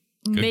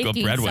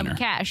making breadwinner. some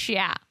cash.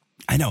 Yeah.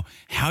 I know.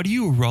 How do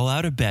you roll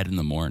out of bed in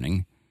the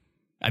morning?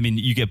 I mean,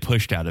 you get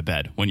pushed out of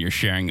bed when you're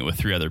sharing it with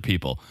 3 other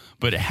people.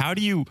 But how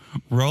do you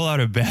roll out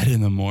of bed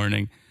in the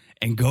morning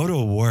and go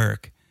to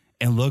work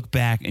and look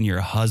back and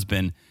your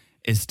husband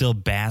is still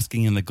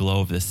basking in the glow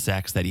of the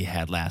sex that he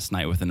had last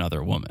night with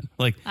another woman?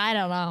 Like, I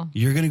don't know.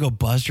 you're going to go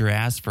bust your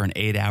ass for an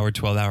 8-hour,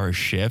 12-hour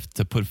shift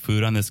to put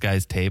food on this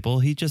guy's table?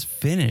 He just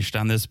finished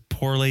on this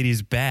poor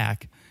lady's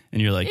back.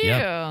 And you're like,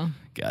 yep,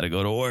 got to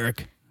go to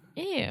work.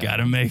 Ew. Got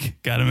to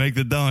make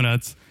the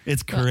donuts.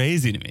 It's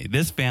crazy to me.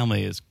 This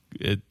family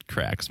it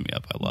cracks me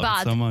up. I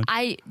love it so much.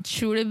 I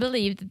truly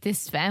believe that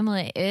this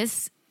family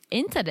is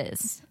into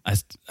this.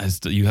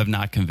 You have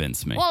not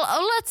convinced me. Well,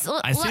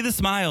 I see the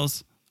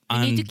smiles. You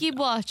need to keep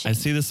watching. I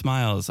see the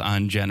smiles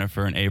on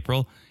Jennifer and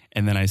April,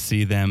 and then I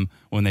see them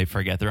when they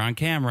forget they're on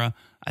camera.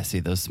 I see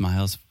those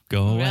smiles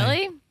go away.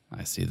 Really?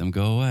 I see them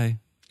go away.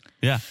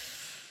 Yeah.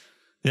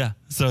 Yeah.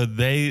 So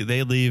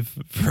they leave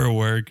for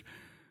work.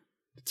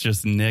 It's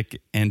just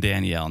Nick and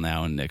Danielle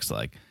now, and Nick's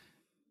like,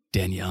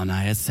 Danielle and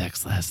I had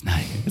sex last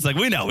night. It's like,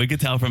 we know. We could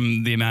tell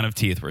from the amount of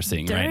teeth we're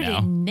seeing right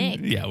now.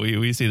 Nick. Yeah,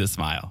 we see the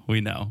smile. We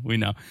know.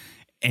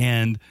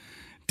 And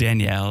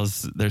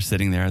they're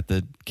sitting there at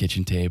the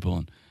kitchen table,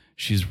 and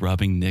she's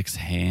rubbing Nick's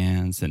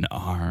hands and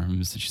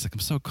arms. And she's like,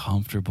 I'm so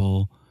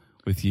comfortable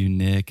with you,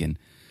 Nick. And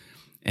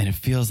it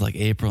feels like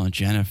April and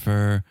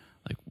Jennifer,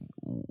 like,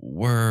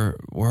 we're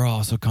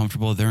all so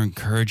comfortable. They're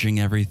encouraging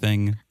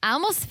everything. I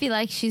almost feel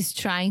like she's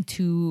trying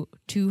too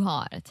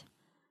hard.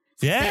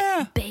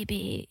 Yeah.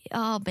 Baby.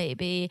 Oh,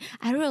 baby.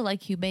 I really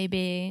like you,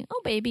 baby.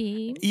 Oh,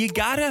 baby. You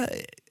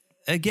gotta,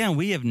 again,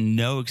 we have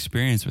no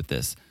experience with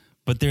this,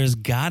 but there's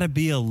gotta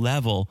be a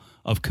level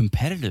of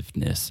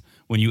competitiveness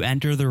when you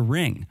enter the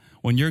ring.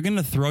 When you're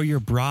gonna throw your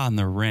bra in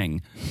the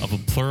ring of a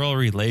plural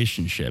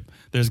relationship,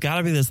 there's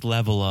gotta be this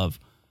level of,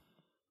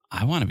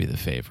 I wanna be the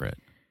favorite.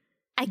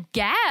 I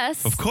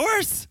guess. Of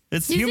course.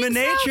 It's You human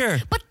think so?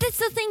 nature. But that's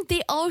the thing.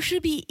 They all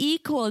should be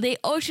equal. They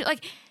all should,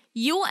 like,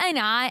 you and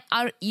I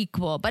are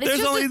equal. But it's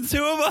There's just only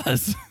 2 of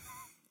us.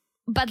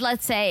 But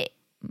let's say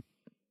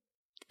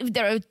if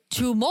there are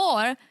 2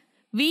 more,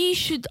 we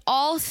should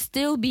all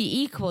still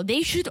be equal.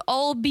 They should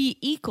all be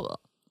equal.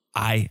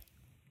 I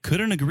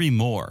couldn't agree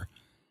more.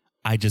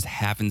 I just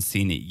haven't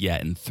seen it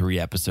yet in 3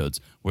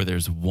 episodes where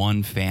there's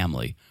one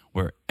family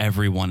where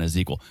everyone is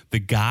equal. The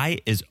guy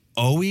is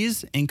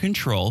always in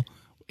control.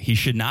 He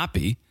should not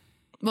be.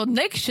 Well,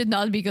 Nick should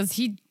not because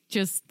he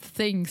just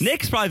thinks.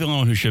 Nick's probably the only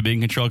one who should be in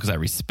control because I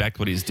respect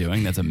what he's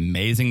doing. That's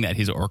amazing that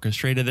he's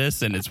orchestrated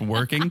this and it's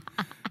working.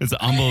 It's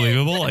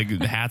unbelievable. Like,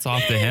 hats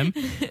off to him.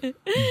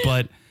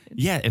 But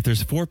yeah, if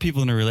there's 4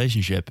 people in a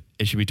relationship,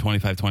 it should be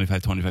 25,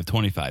 25, 25,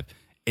 25.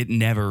 It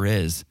never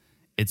is.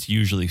 It's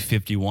usually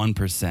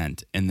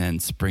 51% and then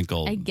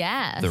sprinkle I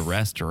guess. the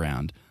rest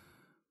around.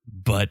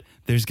 But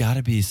there's got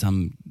to be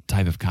some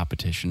type of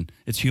competition.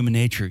 It's human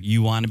nature.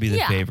 You want to be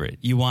the favorite.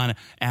 You want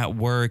to, at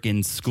work,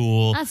 in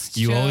school, That's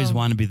you true. always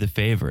want to be the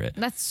favorite.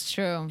 That's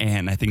true.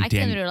 And I think I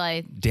can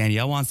relate.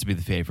 Danielle wants to be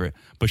the favorite,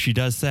 but she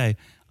does say,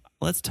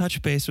 let's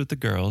touch base with the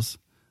girls.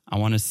 I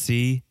want to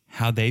see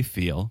how they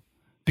feel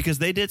because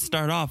they did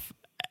start off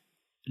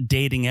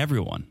dating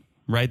everyone,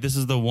 right? This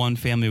is the one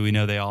family we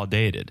know they all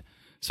dated.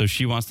 So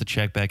she wants to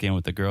check back in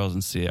with the girls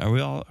and see, are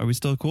we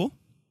still cool?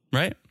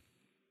 Right?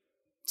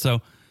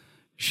 So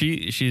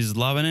she's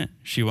loving it.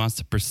 She wants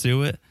to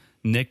pursue it.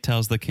 Nick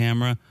tells the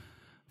camera,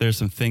 there's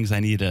some things I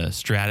need to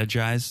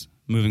strategize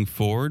moving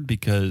forward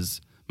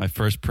because my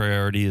first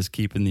priority is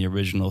keeping the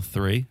original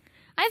 3.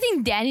 I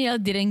think Danielle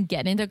didn't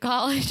get into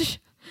college.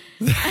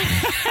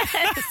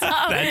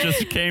 That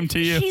just came to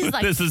you. She's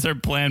like- this is her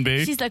plan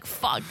B. She's like,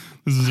 fuck.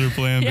 This is her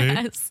plan B.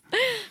 Yes.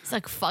 It's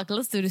like, fuck,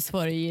 let's do this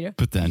for a year.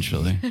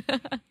 Potentially.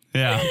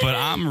 Yeah, but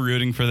I'm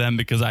rooting for them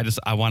because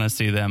I want to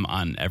see them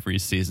on every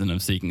season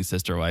of Seeking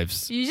Sister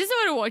Wives. You just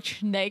want to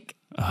watch Nick.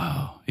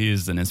 Oh, he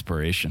is an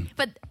inspiration.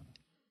 But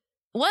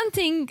one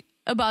thing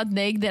about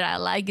Nick that I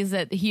like is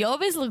that he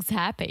always looks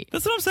happy.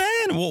 That's what I'm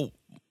saying.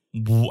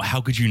 Well,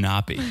 how could you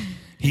not be?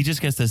 He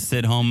just gets to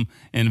sit home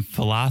and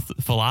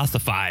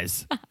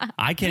philosophize.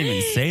 I can't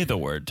even say the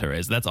word,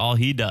 Therese. That's all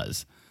he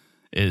does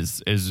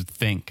is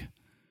think.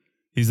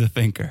 He's a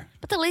thinker.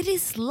 But the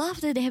ladies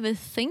love that they have a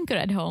thinker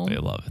at home. They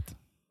love it.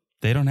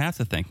 They don't have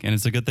to think, and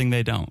it's a good thing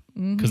they don't,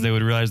 because they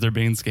would realize they're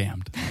being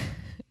scammed.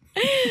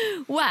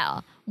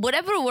 Well,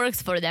 whatever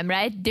works for them,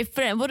 right?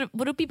 Different.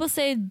 What do people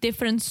say?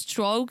 Different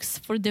strokes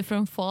for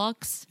different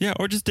folks. Yeah,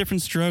 or just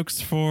different strokes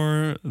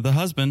for the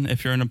husband.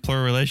 If you're in a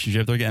plural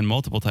relationship, they're getting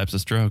multiple types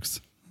of strokes.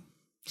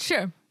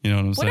 Sure. You know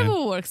what I'm saying?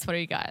 Whatever works for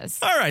you guys.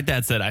 All right,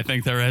 that's it. I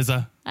think,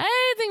 Teresa.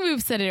 I think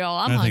we've said it all.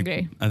 I'm I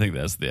hungry. think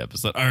that's the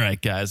episode. All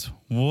right, guys.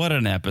 What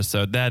an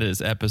episode. That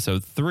is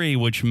episode 3,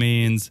 which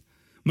means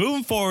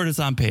moving forward it's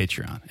on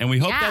Patreon. And we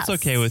hope that's Yes.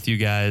 okay with you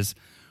guys.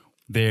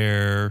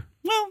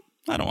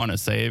 I don't want to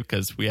say it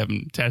because we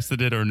haven't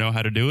tested it or know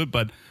how to do it,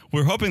 but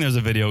we're hoping there's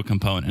a video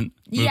component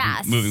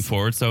moving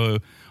forward. So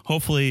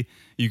hopefully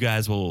you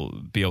guys will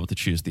be able to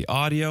choose the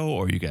audio,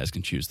 or you guys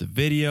can choose the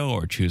video,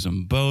 or choose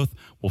them both.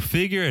 We'll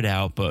figure it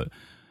out, but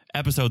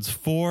episodes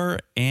 4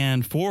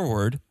 and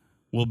forward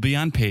will be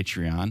on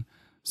Patreon.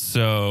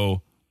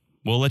 So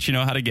we'll let you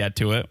know how to get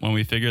to it when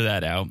we figure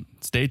that out.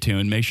 Stay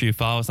tuned. Make sure you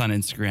follow us on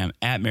Instagram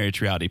at Married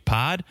to Reality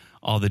Pod.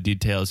 All the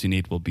details you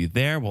need will be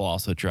there. We'll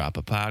also drop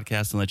a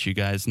podcast and let you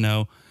guys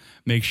know.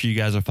 Make sure you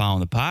guys are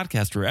following the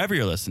podcast wherever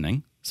you're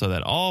listening, so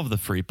that all of the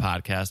free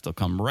podcasts will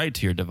come right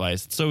to your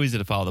device. It's so easy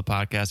to follow the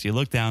podcast. You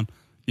look down,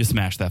 you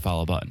smash that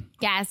follow button.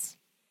 Guys,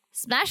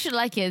 smash it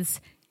like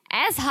it's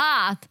as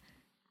hot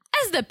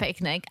as the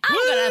picnic. I'm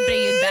going to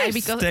bring it back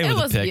because Stay it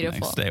with was the picnic.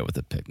 beautiful. Stay with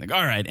the picnic.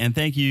 All right. And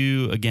thank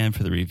you again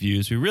for the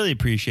reviews. We really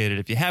appreciate it.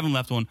 If you haven't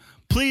left one,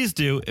 please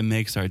do. It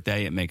makes our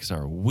day. It makes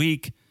our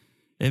week.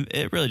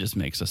 It really just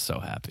makes us so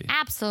happy.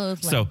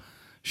 Absolutely. So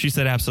she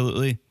said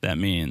absolutely. That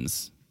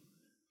means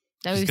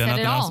that she's we've got said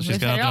nothing it all. else. She's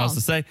We've got said it nothing all. else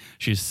to say.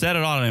 She's said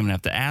it all. I don't even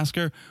have to ask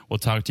her. We'll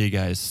talk to you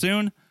guys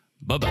soon.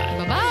 Bye-bye.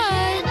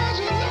 Bye-bye.